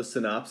 Do you know the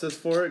synopsis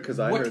for it? Because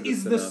I heard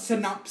the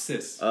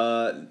synopsis.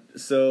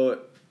 So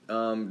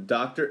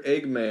Dr.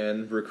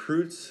 Eggman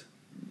recruits.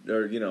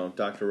 Or,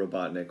 Dr.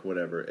 Robotnik,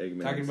 whatever,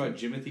 Eggman. Talking about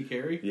Jimothy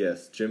Carey?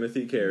 Yes,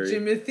 Jimothy Carey.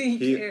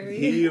 Carey.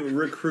 He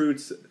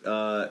recruits,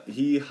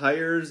 he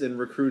hires and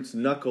recruits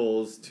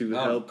Knuckles to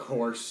help. Of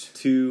course.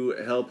 To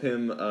help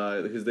him,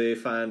 because they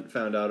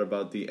found out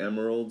about the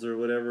emeralds or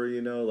whatever,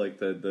 like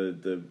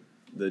the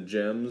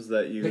gems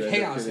that you... The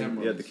Chaos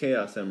Emeralds. Yeah, the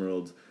Chaos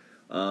Emeralds.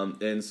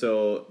 And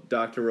so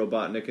Dr.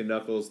 Robotnik and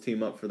Knuckles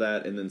team up for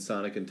that, and then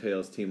Sonic and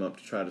Tails team up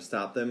to try to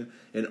stop them.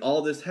 And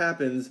all this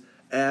happens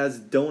as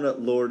Donut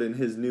Lord and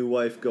his new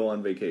wife go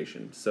on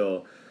vacation.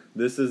 So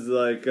this is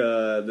like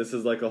a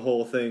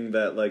whole thing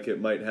that like it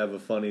might have a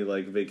funny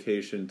like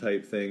vacation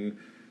type thing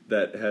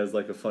that has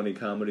like a funny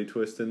comedy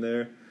twist in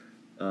there.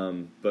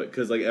 But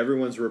because like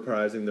everyone's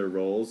reprising their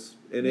roles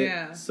in it,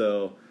 yeah.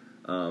 So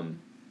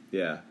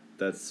yeah,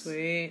 that's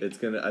sweet.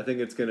 I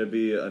think it's gonna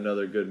be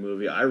another good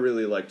movie. I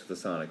really liked the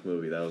Sonic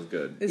movie. That was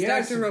good. Is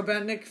Dr.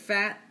 Robotnik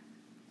fat?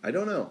 I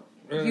don't know.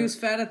 He was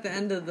fat at the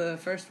end of the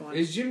first one.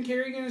 Is Jim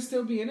Carrey gonna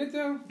still be in it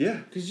though?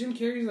 Yeah, because Jim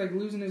Carrey's like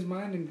losing his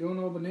mind and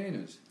going all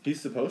bananas. He's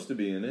supposed to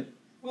be in it.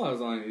 Well,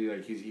 as long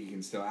as he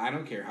can still, I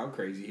don't care how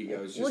crazy he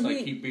goes. Just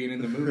keep being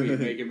in the movie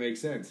and make it make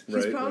sense.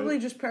 He's probably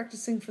just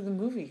practicing for the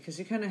movie because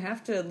you kind of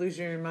have to lose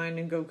your mind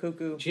and go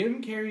cuckoo. Jim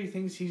Carrey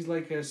thinks he's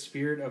like a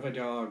spirit of a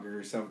dog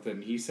or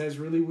something. He says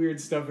really weird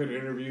stuff in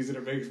interviews and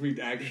it makes me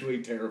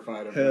actually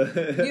terrified of him.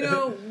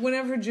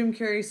 Whenever Jim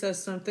Carrey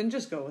says something,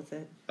 just go with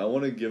it. I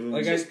want to give him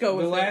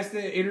the last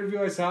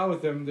interview I saw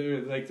with him,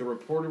 the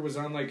reporter was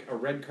on like a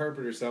red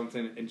carpet or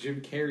something, and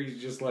Jim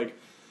Carrey's just like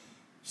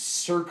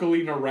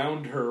circling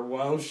around her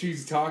while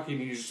she's talking.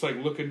 He's just like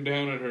looking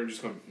down at her,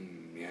 just going,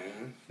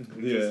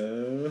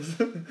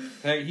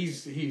 hey,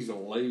 he's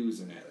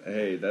losing it.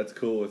 Hey, that's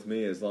cool with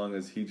me as long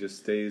as he just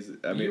stays.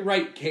 I mean, you're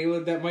right,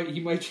 Caleb. He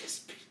might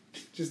just be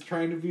just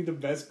trying to be the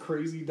best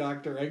crazy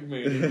Dr.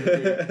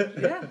 Eggman.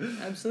 Yeah,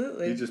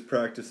 absolutely. He's just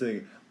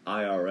practicing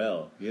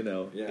IRL,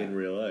 in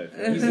real life.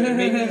 Maybe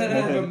he's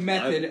more of a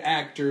method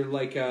actor,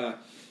 like a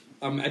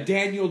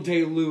Daniel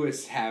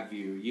Day-Lewis,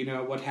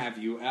 what have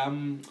you.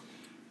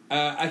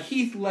 A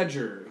Heath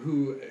Ledger,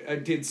 who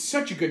did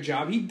such a good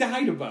job, he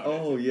died about it.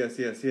 Oh, yes.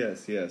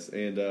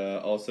 And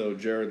also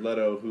Jared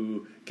Leto,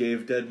 who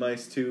gave Dead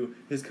Mice to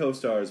his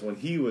co-stars when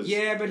he was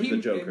the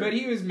Joker. But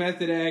he was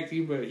method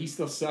acting, but he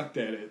still sucked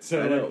at it.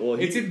 So I know.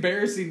 it's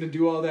embarrassing to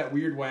do all that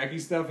weird, wacky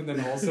stuff and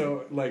then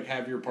also like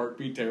have your part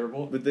be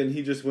terrible. But then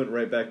he just went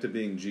right back to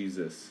being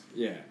Jesus.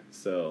 Yeah.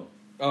 So.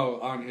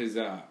 Oh, on his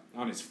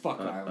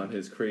fuck island. On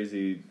his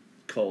crazy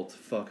cult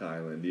fuck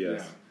island,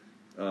 yes.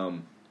 Yeah.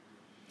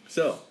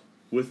 So.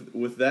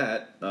 With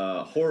that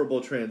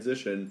horrible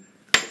transition.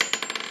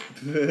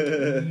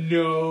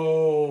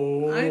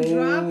 No. I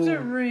dropped a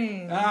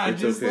ring.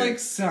 It's just okay. like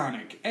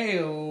Sonic.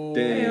 Ayo.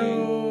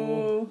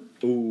 Ayo.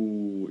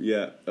 Ooh,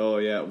 yeah. Oh,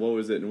 yeah. What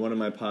was it? In one of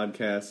my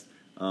podcasts,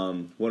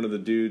 one of the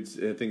dudes,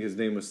 I think his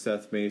name was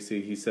Seth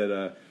Macy, he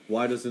said,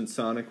 why doesn't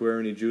Sonic wear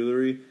any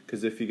jewelry?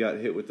 Because if he got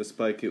hit with the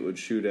spike, it would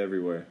shoot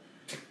everywhere.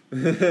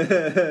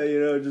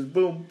 Just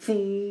boom,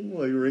 boom,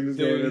 like rings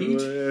going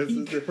everywhere.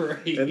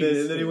 Crazy. And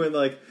then he went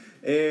like,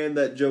 And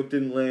that joke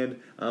didn't land.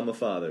 I'm a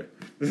father.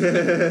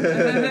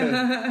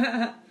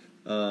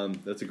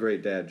 That's a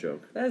great dad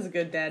joke. That is a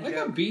good dad Like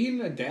joke.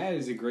 being a dad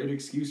is a great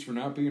excuse for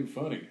not being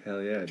funny.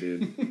 Hell yeah,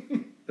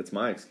 dude. That's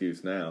my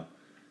excuse now.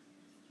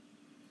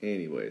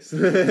 Anyways.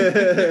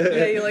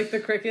 Yeah, you like the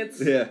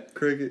crickets? Yeah,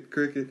 cricket.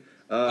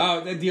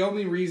 The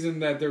only reason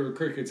that there were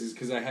crickets is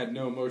because I had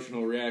no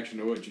emotional reaction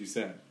to what you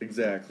said.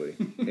 Exactly.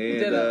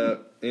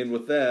 Ditto. And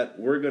with that,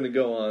 we're going to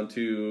go on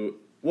to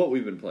what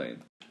we've been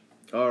playing.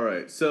 All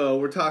right, so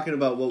we're talking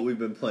about what we've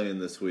been playing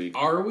this week.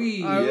 Are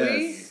we? Are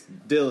Yes.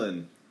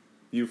 Dylan,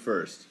 you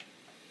first.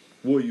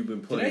 What you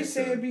been playing? Did I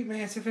say I Dylan? beat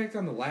Mass Effect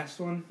on the last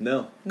one?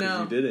 No. 'Cause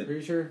No. you didn't.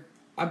 Pretty sure.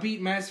 I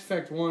beat Mass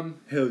Effect 1.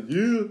 Hell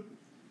yeah.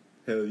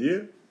 Hell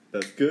yeah.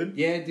 That's good.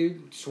 Yeah,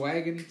 dude.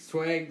 Swag.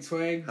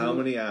 How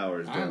many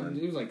hours, It Dylan?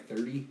 was like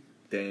 30.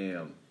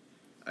 Damn.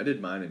 I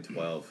did mine in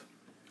 12.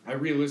 I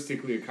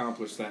realistically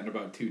accomplished that in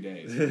about 2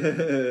 days.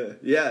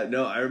 Yeah,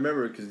 no, I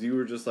remember because you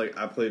were just like,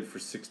 I played for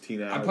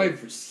 16 hours. I played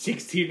for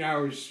 16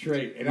 hours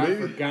straight, and I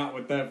Maybe. forgot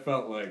what that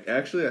felt like.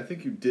 Actually, I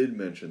think you did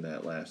mention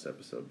that last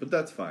episode, but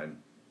that's fine.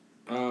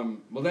 Well,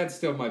 that's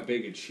still my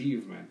big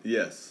achievement.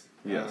 Yes.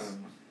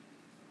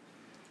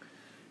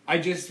 I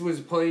just was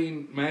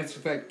playing Mass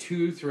Effect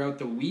 2 throughout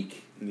the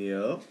week.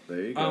 Yep,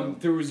 there you go.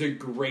 There was a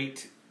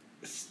great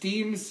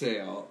Steam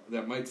sale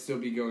that might still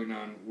be going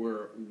on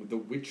where The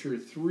Witcher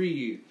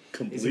 3 is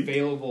Complete?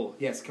 available,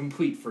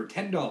 complete for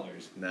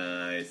 $10.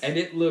 Nice. And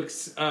it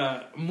looks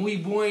muy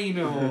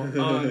bueno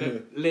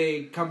on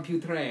le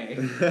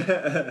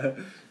computer.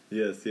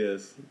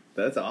 Yes.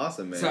 That's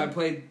awesome, man. So I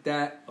played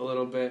that a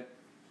little bit,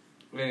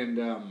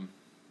 and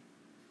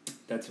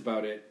that's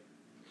about it.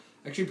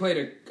 Actually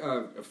played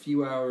a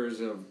few hours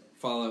of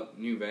Fallout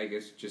New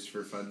Vegas just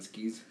for fun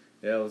skis.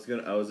 Yeah,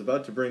 I was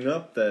about to bring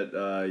up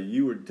that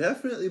you were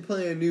definitely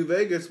playing New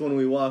Vegas when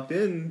we walked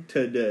in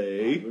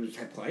today. I was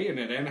playing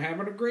it and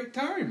having a great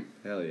time.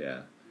 Hell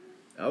yeah.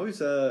 I always,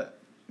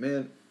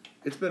 man,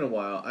 it's been a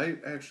while. I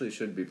actually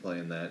should be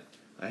playing that.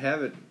 I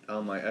have it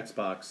on my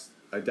Xbox.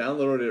 I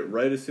downloaded it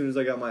right as soon as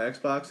I got my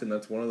Xbox, and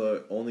that's one of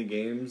the only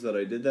games that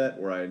I did that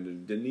where I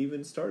didn't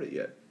even start it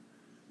yet.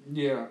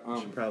 Yeah, I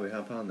should probably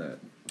hop on that.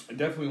 I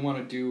definitely want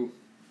to do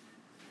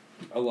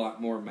a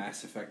lot more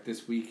Mass Effect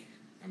this week.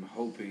 I'm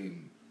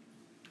hoping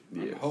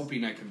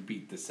I can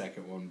beat the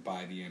second one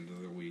by the end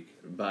of the week.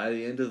 By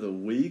the end of the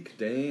week?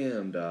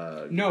 Damn,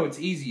 dog. No, it's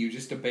easy. You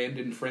just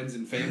abandon friends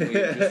and family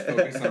and just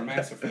focus on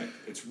Mass Effect.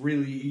 It's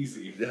really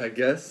easy. I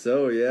guess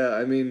so, yeah.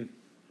 I mean,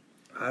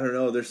 I don't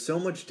know. There's so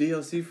much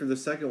DLC for the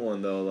second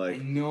one, though. I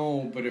Like,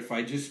 know, but if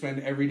I just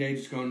spend every day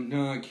just going,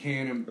 no, I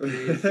can't, I'm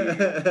busy,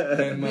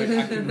 then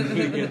I can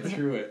really get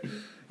through it.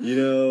 you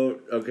know,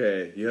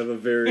 okay, you have a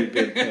very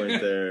good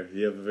point there.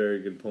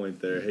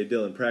 Hey,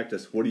 Dylan,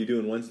 practice. What are you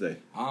doing Wednesday?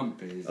 I'm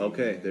busy.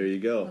 Okay, there you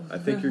go. I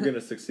think you're going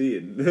to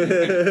succeed.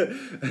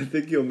 I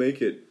think you'll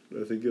make it.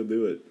 I think you'll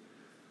do it.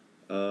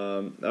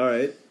 All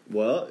right.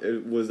 Well,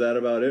 was that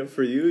about it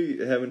for you?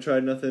 You haven't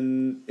tried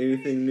anything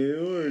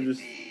new, or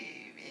just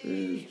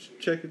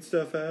checking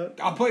stuff out?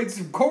 I played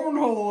some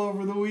cornhole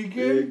over the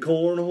weekend.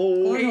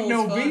 Cornhole. Ain't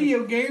no Cornhole's fun.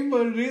 video game,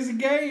 but it is a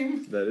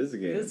game. That is a It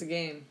game. is a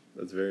game.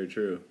 That's very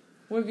true.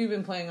 What have you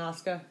been playing,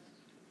 Oscar?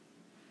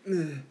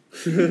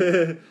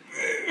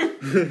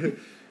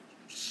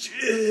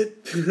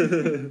 Shit.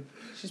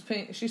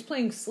 She's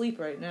playing Sleep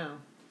right now.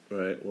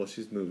 Right. Well,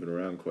 she's moving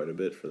around quite a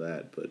bit for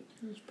that, but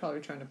She's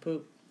probably trying to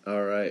poop.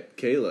 all right,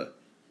 Kayla.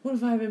 What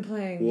have I been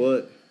playing?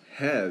 What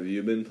have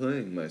you been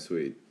playing, my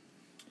sweet?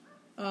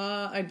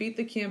 I beat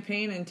the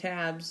campaign in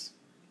tabs.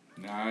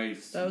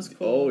 Nice. That was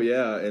cool. Oh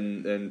yeah,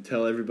 and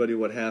tell everybody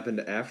what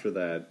happened after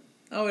that.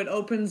 Oh, it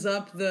opens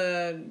up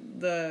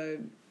the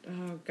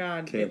oh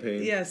god.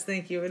 Campaign. Yes,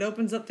 thank you. It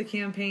opens up the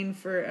campaign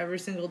for every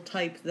single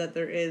type that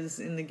there is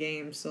in the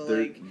game. So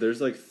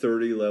There's like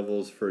 30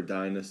 levels for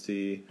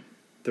Dynasty,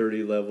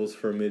 30 levels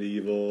for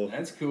Medieval.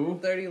 That's cool.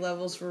 30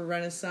 levels for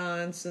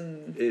Renaissance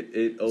and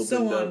It opens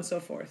so on up, and so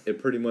forth. It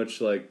pretty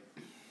much like,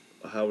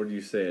 how would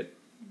you say it?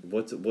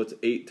 What's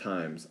 8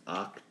 times?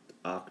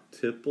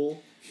 Octuple?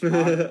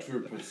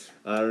 Octopus.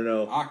 I don't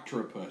know.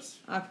 Octopus.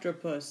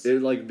 Octopus.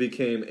 It like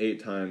became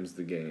 8 times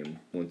the game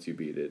once you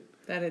beat it.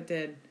 That it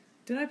did.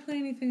 Did I play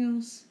anything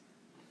else?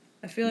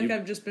 I feel like You-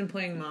 I've just been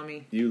playing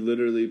Mommy. You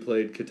literally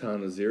played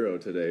Katana Zero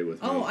today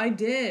with me. Oh, I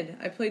did.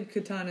 I played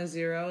Katana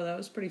Zero. That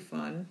was pretty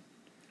fun.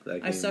 That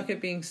game, I suck at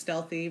being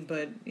stealthy,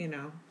 but, you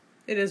know,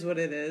 it is what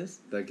it is.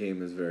 That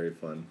game is very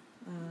fun.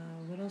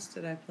 What else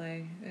did I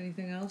play?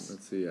 Anything else?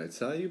 Let's see. I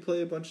saw you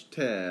play a bunch of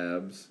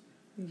tabs.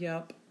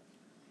 Yup.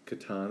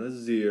 Katana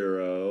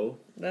Zero.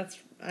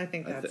 I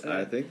think that's it.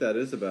 I think that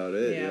is about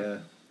it. Yeah. Yeah.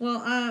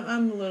 Well,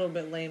 I'm a little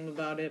bit lame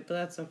about it, but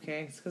that's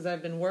okay. It's because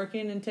I've been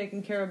working and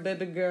taking care of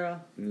baby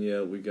girl.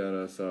 Yeah, we got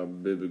us our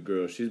baby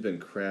girl. She's been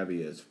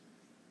crabby as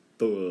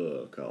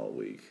fuck all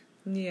week.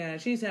 Yeah,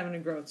 she's having a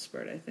growth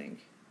spurt, I think.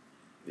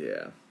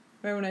 Yeah.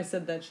 Right when I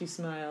said that, she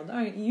smiled.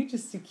 Aren't you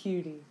just a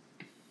cutie?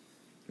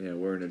 Yeah,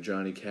 wearing a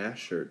Johnny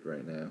Cash shirt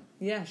right now.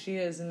 Yeah, she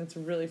is, and it's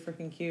really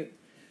freaking cute.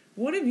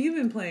 What have you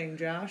been playing,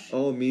 Josh?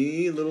 Oh,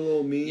 me? Little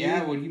old me?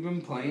 Yeah, what have you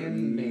been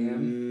playing,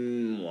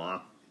 man?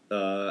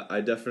 I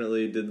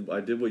definitely did.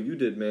 I did what you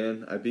did,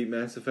 man. I beat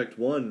Mass Effect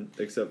 1,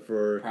 except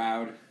for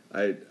Proud.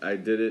 I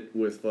did it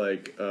with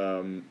like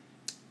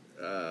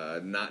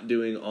not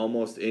doing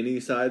almost any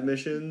side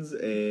missions,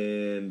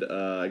 and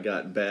I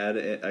got bad.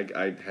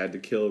 I had to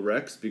kill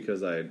Rex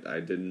because I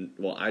didn't.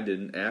 Well, I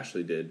didn't.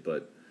 Ashley did,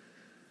 but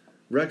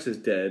Rex is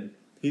dead.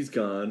 He's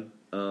gone.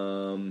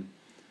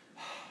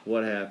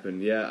 What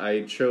happened? Yeah,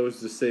 I chose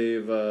to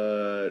save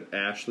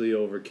Ashley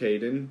over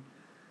Caden.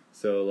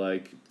 So,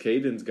 like,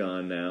 Caden's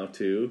gone now,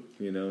 too.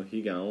 You know,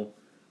 he gone.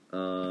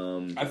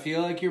 I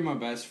feel like you're my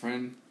best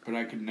friend, but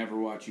I could never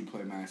watch you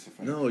play Mass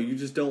Effect. No, you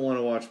just don't want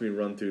to watch me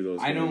run through those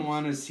I games. don't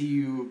want to see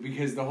you,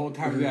 because the whole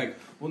time you're like,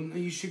 well, no,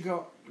 you should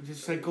go,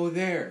 just like, go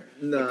there.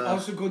 Nah. Like,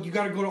 also go, you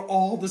gotta go to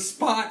all the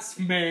spots,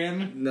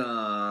 man.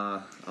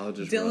 Nah, I'll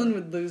just Dylan run.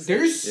 would lose.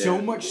 There's Yeah.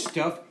 so much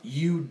stuff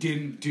you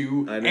didn't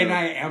do, I know. and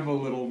I am a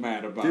little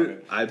mad about Dude,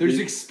 it. I There's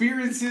beat-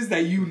 experiences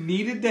that you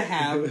needed to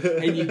have,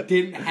 and you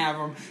didn't have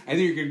them, and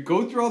then you're going to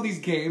go through all these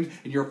games,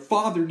 and you're a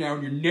father now,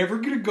 and you're never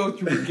going to go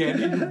through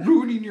again, and you're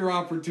ruining your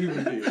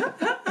opportunity.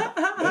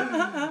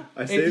 I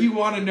If saved, you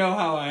want to know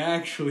how I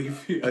actually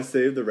feel. I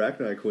saved the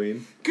Rachni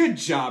Queen. Good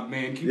job,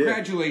 man.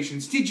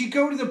 Congratulations. Did you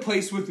go to the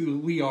place with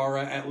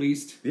Liara, at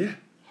least? Yeah.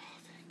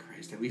 Thank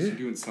Christ. At least you're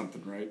doing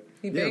something right.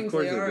 He Yeah, bangs of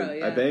course I Liara, did.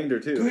 yeah. I banged her,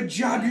 too. Good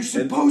job. You're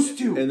supposed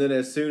to. And then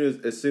as soon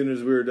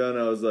as we were done,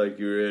 I was like,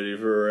 "You ready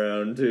for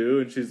round 2?"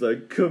 And she's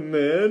like,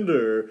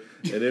 "Commander,"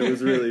 and it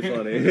was really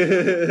funny.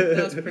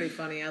 That was pretty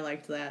funny. I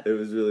liked that. It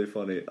was really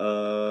funny.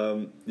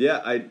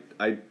 Yeah,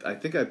 I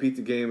think I beat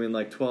the game in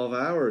like 12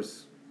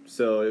 hours.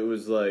 So it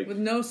was like With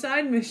no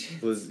side mission.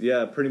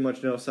 pretty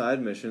much no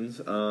side missions.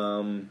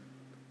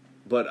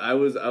 But I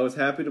was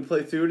happy to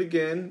play through it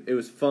again. It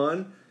was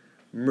fun.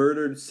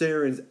 Murdered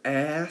Saren's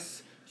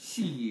ass.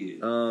 Shit.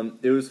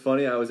 It was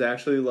funny. I was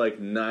actually like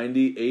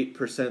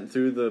 98%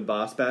 through the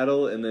boss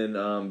battle, and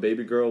then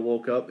baby girl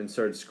woke up and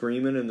started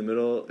screaming in the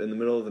middle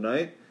of the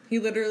night. He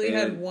literally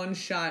had And- one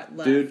shot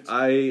left. Dude,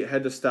 I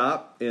had to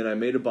stop, and I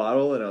made a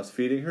bottle, and I was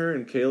feeding her,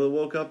 and Kayla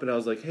woke up, and I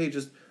was like, "Hey,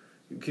 just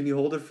can you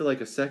hold her for like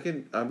a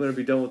second? I'm gonna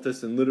be done with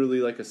this in literally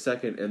like a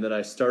second." And then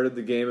I started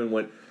the game and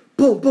went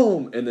boom,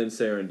 boom, and then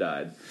Saren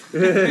died.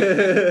 And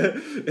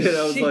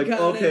I was She like, got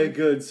 "Okay, him.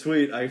 good,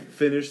 sweet, I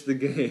finished the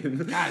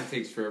game." God, it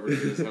takes forever to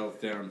get his health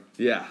down.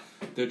 Yeah.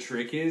 The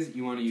trick is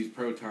you want to use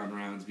proton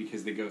rounds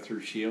because they go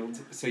through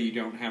shields, so you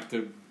don't have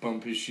to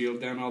bump his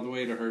shield down all the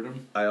way to hurt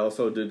him. I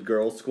also did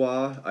Girl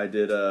Squaw. I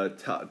did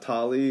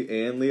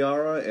Tali and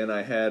Liara, and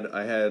I had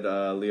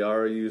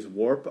Liara use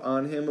Warp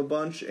on him a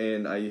bunch,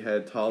 and I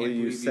had Tali Can't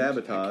use believe I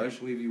Sabotage. can't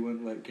believe you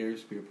wouldn't let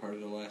Garrus be a part of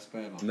the last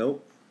battle.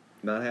 Nope,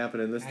 not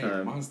happening this Hey, you're a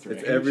time. monster.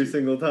 It's I hate every you.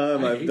 single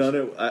time I I've hate done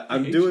you. it. I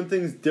I'm hate doing you.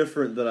 things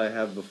different than I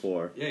have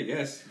before. Yeah,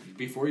 yes.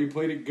 Before you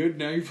played it good,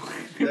 now you play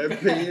I'm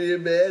paying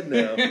it bad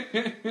now.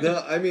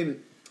 No, I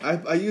mean,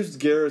 I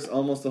used Garrus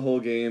almost the whole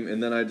game,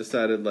 and then I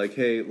decided, like,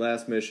 hey,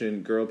 last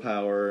mission, girl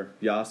power,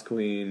 Yas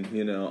Queen,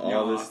 you know,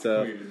 all this Yas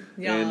stuff. Queen.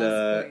 Yas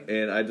Queen.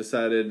 And I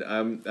decided,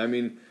 I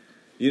mean,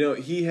 you know,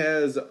 he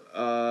has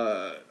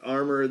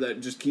armor that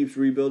just keeps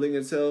rebuilding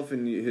itself,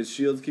 and his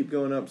shields keep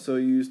going up, so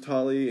you use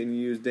Tali, and you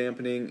use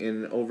dampening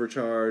and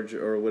overcharge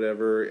or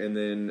whatever, and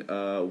then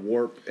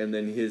warp, and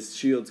then his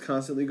shields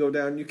constantly go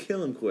down, and you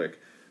kill him quick.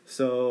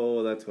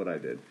 So that's what I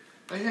did.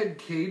 I had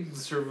Caden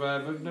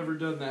survive. I've never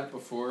done that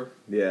before.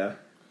 Yeah.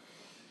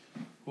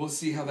 We'll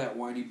see how that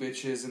whiny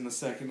bitch is in the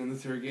second and the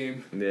third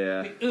game.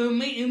 Yeah.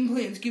 My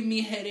implants give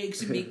me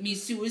headaches and make me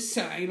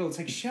suicidal. It's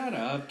like, shut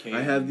up, Caden.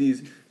 I have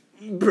these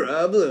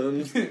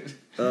problems.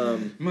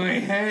 My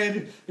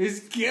head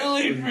is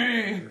killing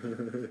me.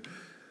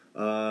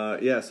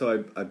 Yeah,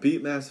 so I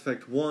beat Mass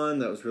Effect 1.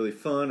 That was really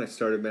fun. I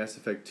started Mass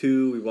Effect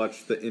 2. We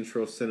watched the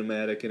intro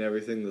cinematic and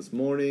everything this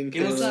morning.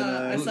 It was,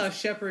 Kayla and I saw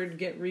Shepard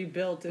get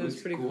rebuilt. It was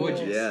It's pretty gorgeous.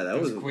 cool. Yeah, that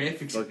Those was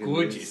graphics are fucking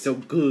gorgeous. so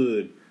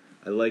good.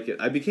 I like it.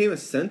 I became a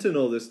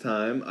Sentinel this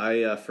time.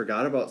 I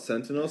forgot about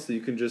Sentinel, so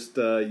you can just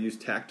use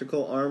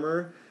tactical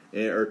armor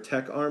or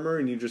tech armor,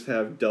 and you just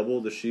have double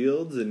the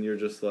shields, and you're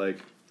just like,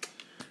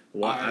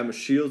 why? I'm a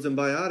shields and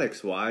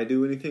biotics. Why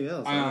do anything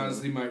else? I don't know.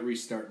 honestly might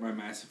restart my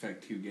Mass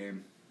Effect 2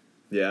 game.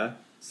 Yeah,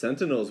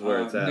 Sentinel's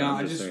where it's at. No,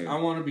 I'm just saying. I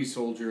want to be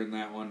Soldier in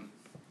that one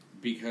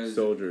because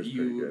Soldier's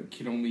pretty you good.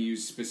 can only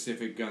use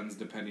specific guns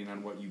depending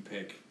on what you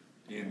pick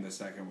in the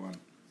second one.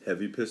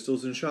 Heavy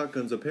pistols and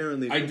shotguns,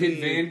 apparently. I for did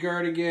me.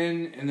 Vanguard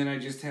again, and then I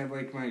just have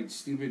like my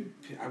stupid.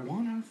 I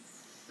wanna.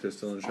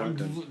 Pistol and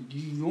shotgun.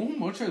 You know how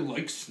much I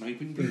like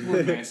sniping people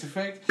in Mass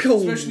Effect, Pew!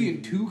 especially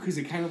in 2, because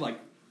it kind of like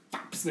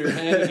pops their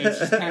head, and it's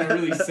just kind of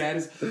really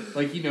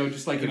like, you know,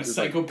 just like in a It's just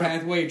like,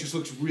 psychopath way. It just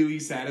looks really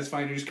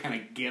satisfying to just kind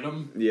of get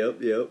them.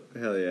 Yep.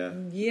 Hell yeah.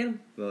 Yeah.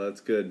 No, that's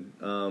good.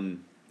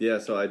 Yeah,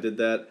 so I did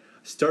that.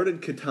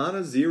 Started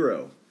Katana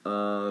Zero.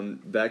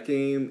 That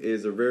game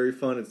is a very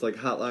fun. It's like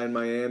Hotline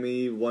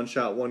Miami. One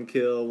shot, one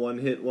kill. One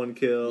hit, one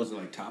kill. Was it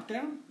like top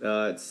down?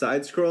 It's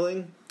side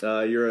scrolling.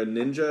 You're a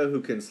ninja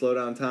who can slow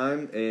down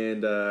time,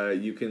 and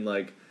you can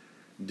like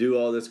do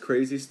all this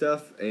crazy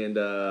stuff, and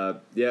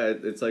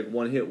it's like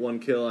one hit, one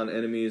kill on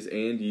enemies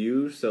and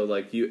you. So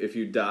like if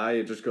you die,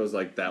 it just goes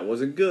like that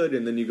wasn't good,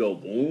 and then you go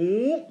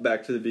boom,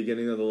 back to the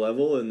beginning of the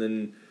level, and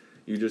then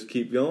you just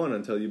keep going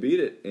until you beat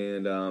it.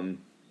 And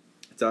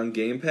it's on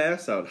Game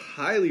Pass. I would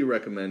highly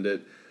recommend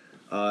it.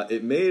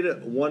 It made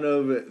one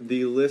of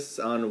the lists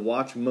on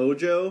Watch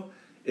Mojo.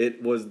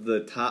 It was the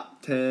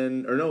top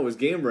 10, or no, it was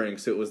Game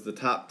Ranks. It was the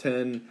top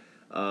 10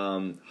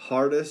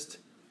 hardest.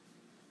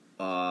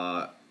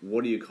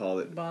 What do you call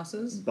it?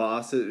 Bosses?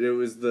 Bosses. It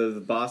was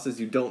the bosses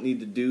you don't need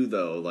to do,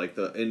 though. Like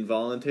the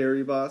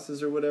involuntary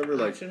bosses or whatever.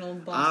 Optional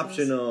like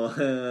bosses. Optional.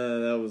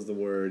 That was the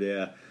word,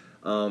 yeah.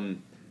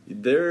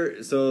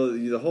 So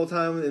the whole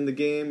time in the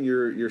game,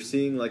 you're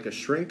seeing like a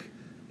shrink,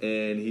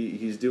 and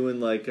he's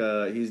doing like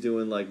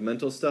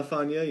mental stuff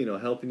on you,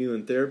 helping you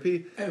in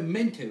therapy. Oh,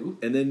 mental.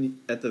 And then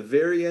at the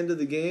very end of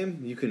the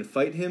game, you can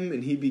fight him,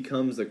 and he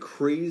becomes a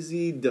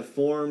crazy,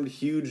 deformed,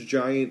 huge,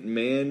 giant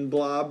man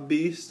blob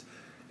beast.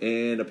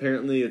 And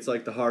apparently, it's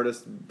like the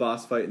hardest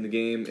boss fight in the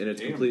game, and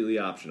it's completely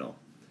optional.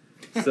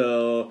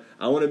 So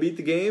I want to beat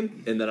the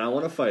game, and then I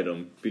want to fight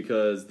him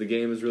because the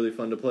game is really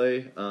fun to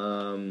play.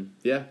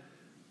 Yeah,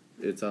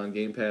 it's on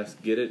Game Pass.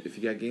 Get it if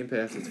you got Game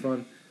Pass. It's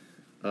fun.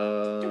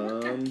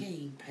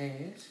 Game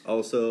Pass.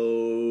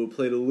 Also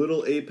played a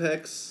little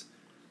Apex.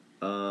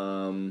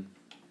 Not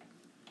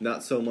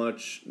so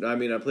much. I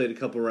mean, I played a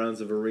couple rounds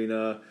of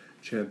Arena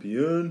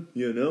Champion.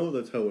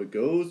 That's how it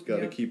goes. Got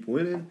to keep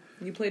winning.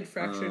 You played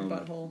Fractured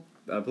Butthole.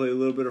 I played a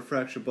little bit of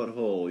Fractured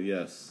Butthole.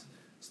 Yes.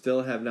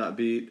 Still have not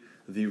beat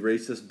the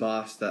racist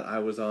boss that I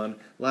was on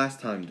last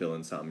time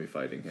Dylan saw me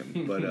fighting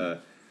him.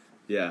 But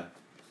yeah.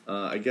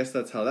 I guess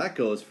that's how that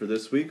goes for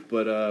this week.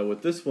 But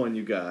with this one,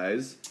 you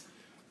guys.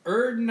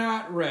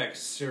 Erdnot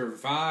Rex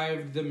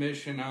survived the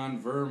mission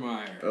on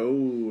Vermeer.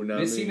 Oh,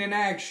 not Missing me. in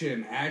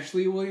action.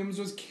 Ashley Williams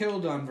was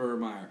killed on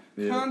Vermeer.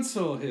 Yeah.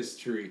 Console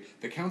history.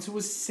 The council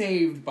was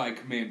saved by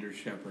Commander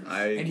Shepard.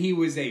 And he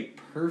was a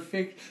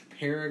perfect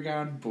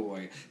Paragon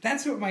boy.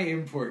 That's what my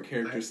import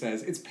character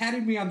says. It's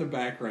patting me on the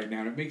back right now,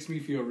 and it makes me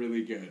feel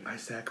really good. I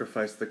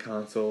sacrificed the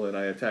console and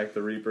I attacked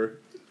the Reaper.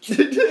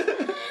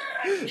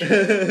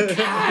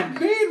 God,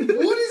 man,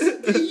 what is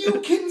it that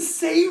you can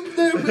save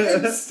them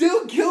and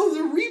still kill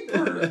the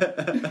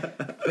Reaper?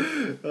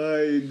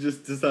 I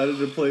just decided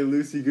to play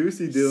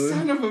loosey-goosey, Dylan.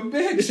 Son of a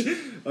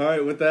bitch.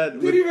 Alright, with that...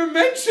 Didn't even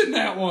mention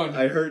that one.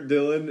 I hurt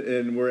Dylan,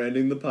 and we're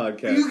ending the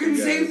podcast. You can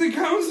save the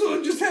council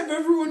and just have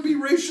everyone be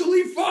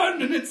racially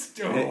fun, and it's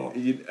still...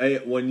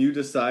 When you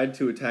decide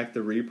to attack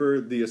the Reaper,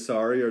 the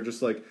Asari are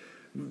just like,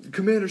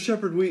 Commander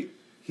Shepard,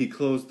 He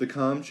closed the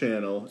comm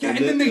channel. Yeah, and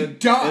then they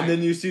die. And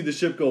then you see the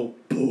ship go,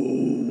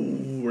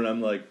 boom, and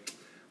I'm like,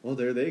 well,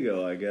 there they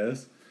go, I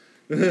guess.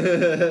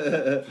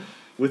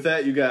 With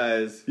that, you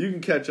guys, you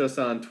can catch us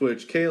on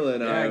Twitch. Kayla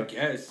and I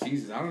guess.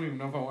 Jesus, I don't even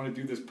know if I want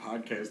to do this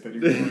podcast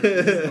anymore.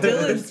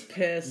 Dylan's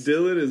pissed.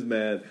 Dylan is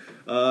mad.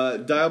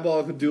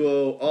 Diabolical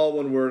Duo, all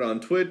one word on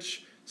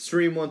Twitch.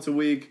 Stream once a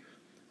week.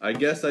 I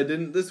guess I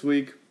didn't this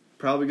week.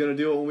 Probably going to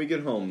do it when we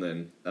get home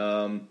then.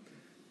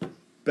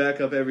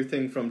 Back up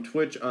everything from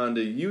Twitch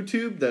onto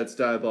YouTube. That's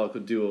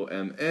Diabolical Duo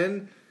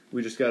MN.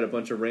 We just got a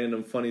bunch of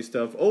random funny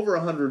stuff. Over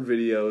 100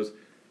 videos.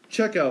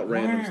 Check out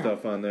random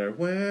stuff on there.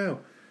 Wow.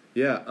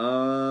 Yeah.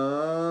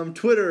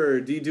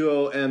 Twitter,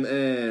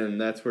 DDuoMN.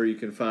 That's where you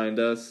can find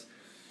us.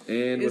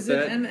 And is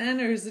it MN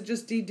or is it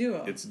just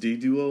D-Duo? It's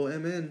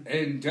DDuoMN.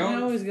 And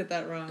I always get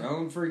that wrong.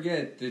 Don't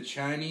forget, the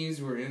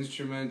Chinese were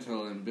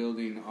instrumental in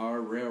building our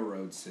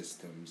railroad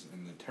systems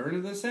in the turn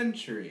of the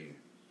century.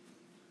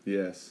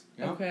 Yes.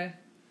 Yep. Okay.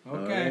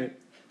 Right.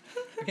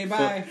 Okay,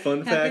 bye.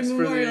 Fun facts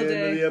for the end of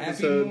the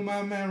episode. Happy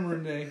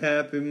Memorial Day.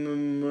 Happy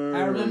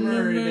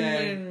Memorial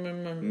Day.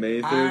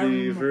 May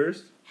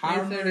 31st.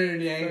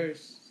 May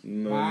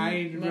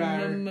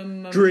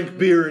 31st. Drink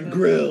beer and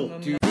grill.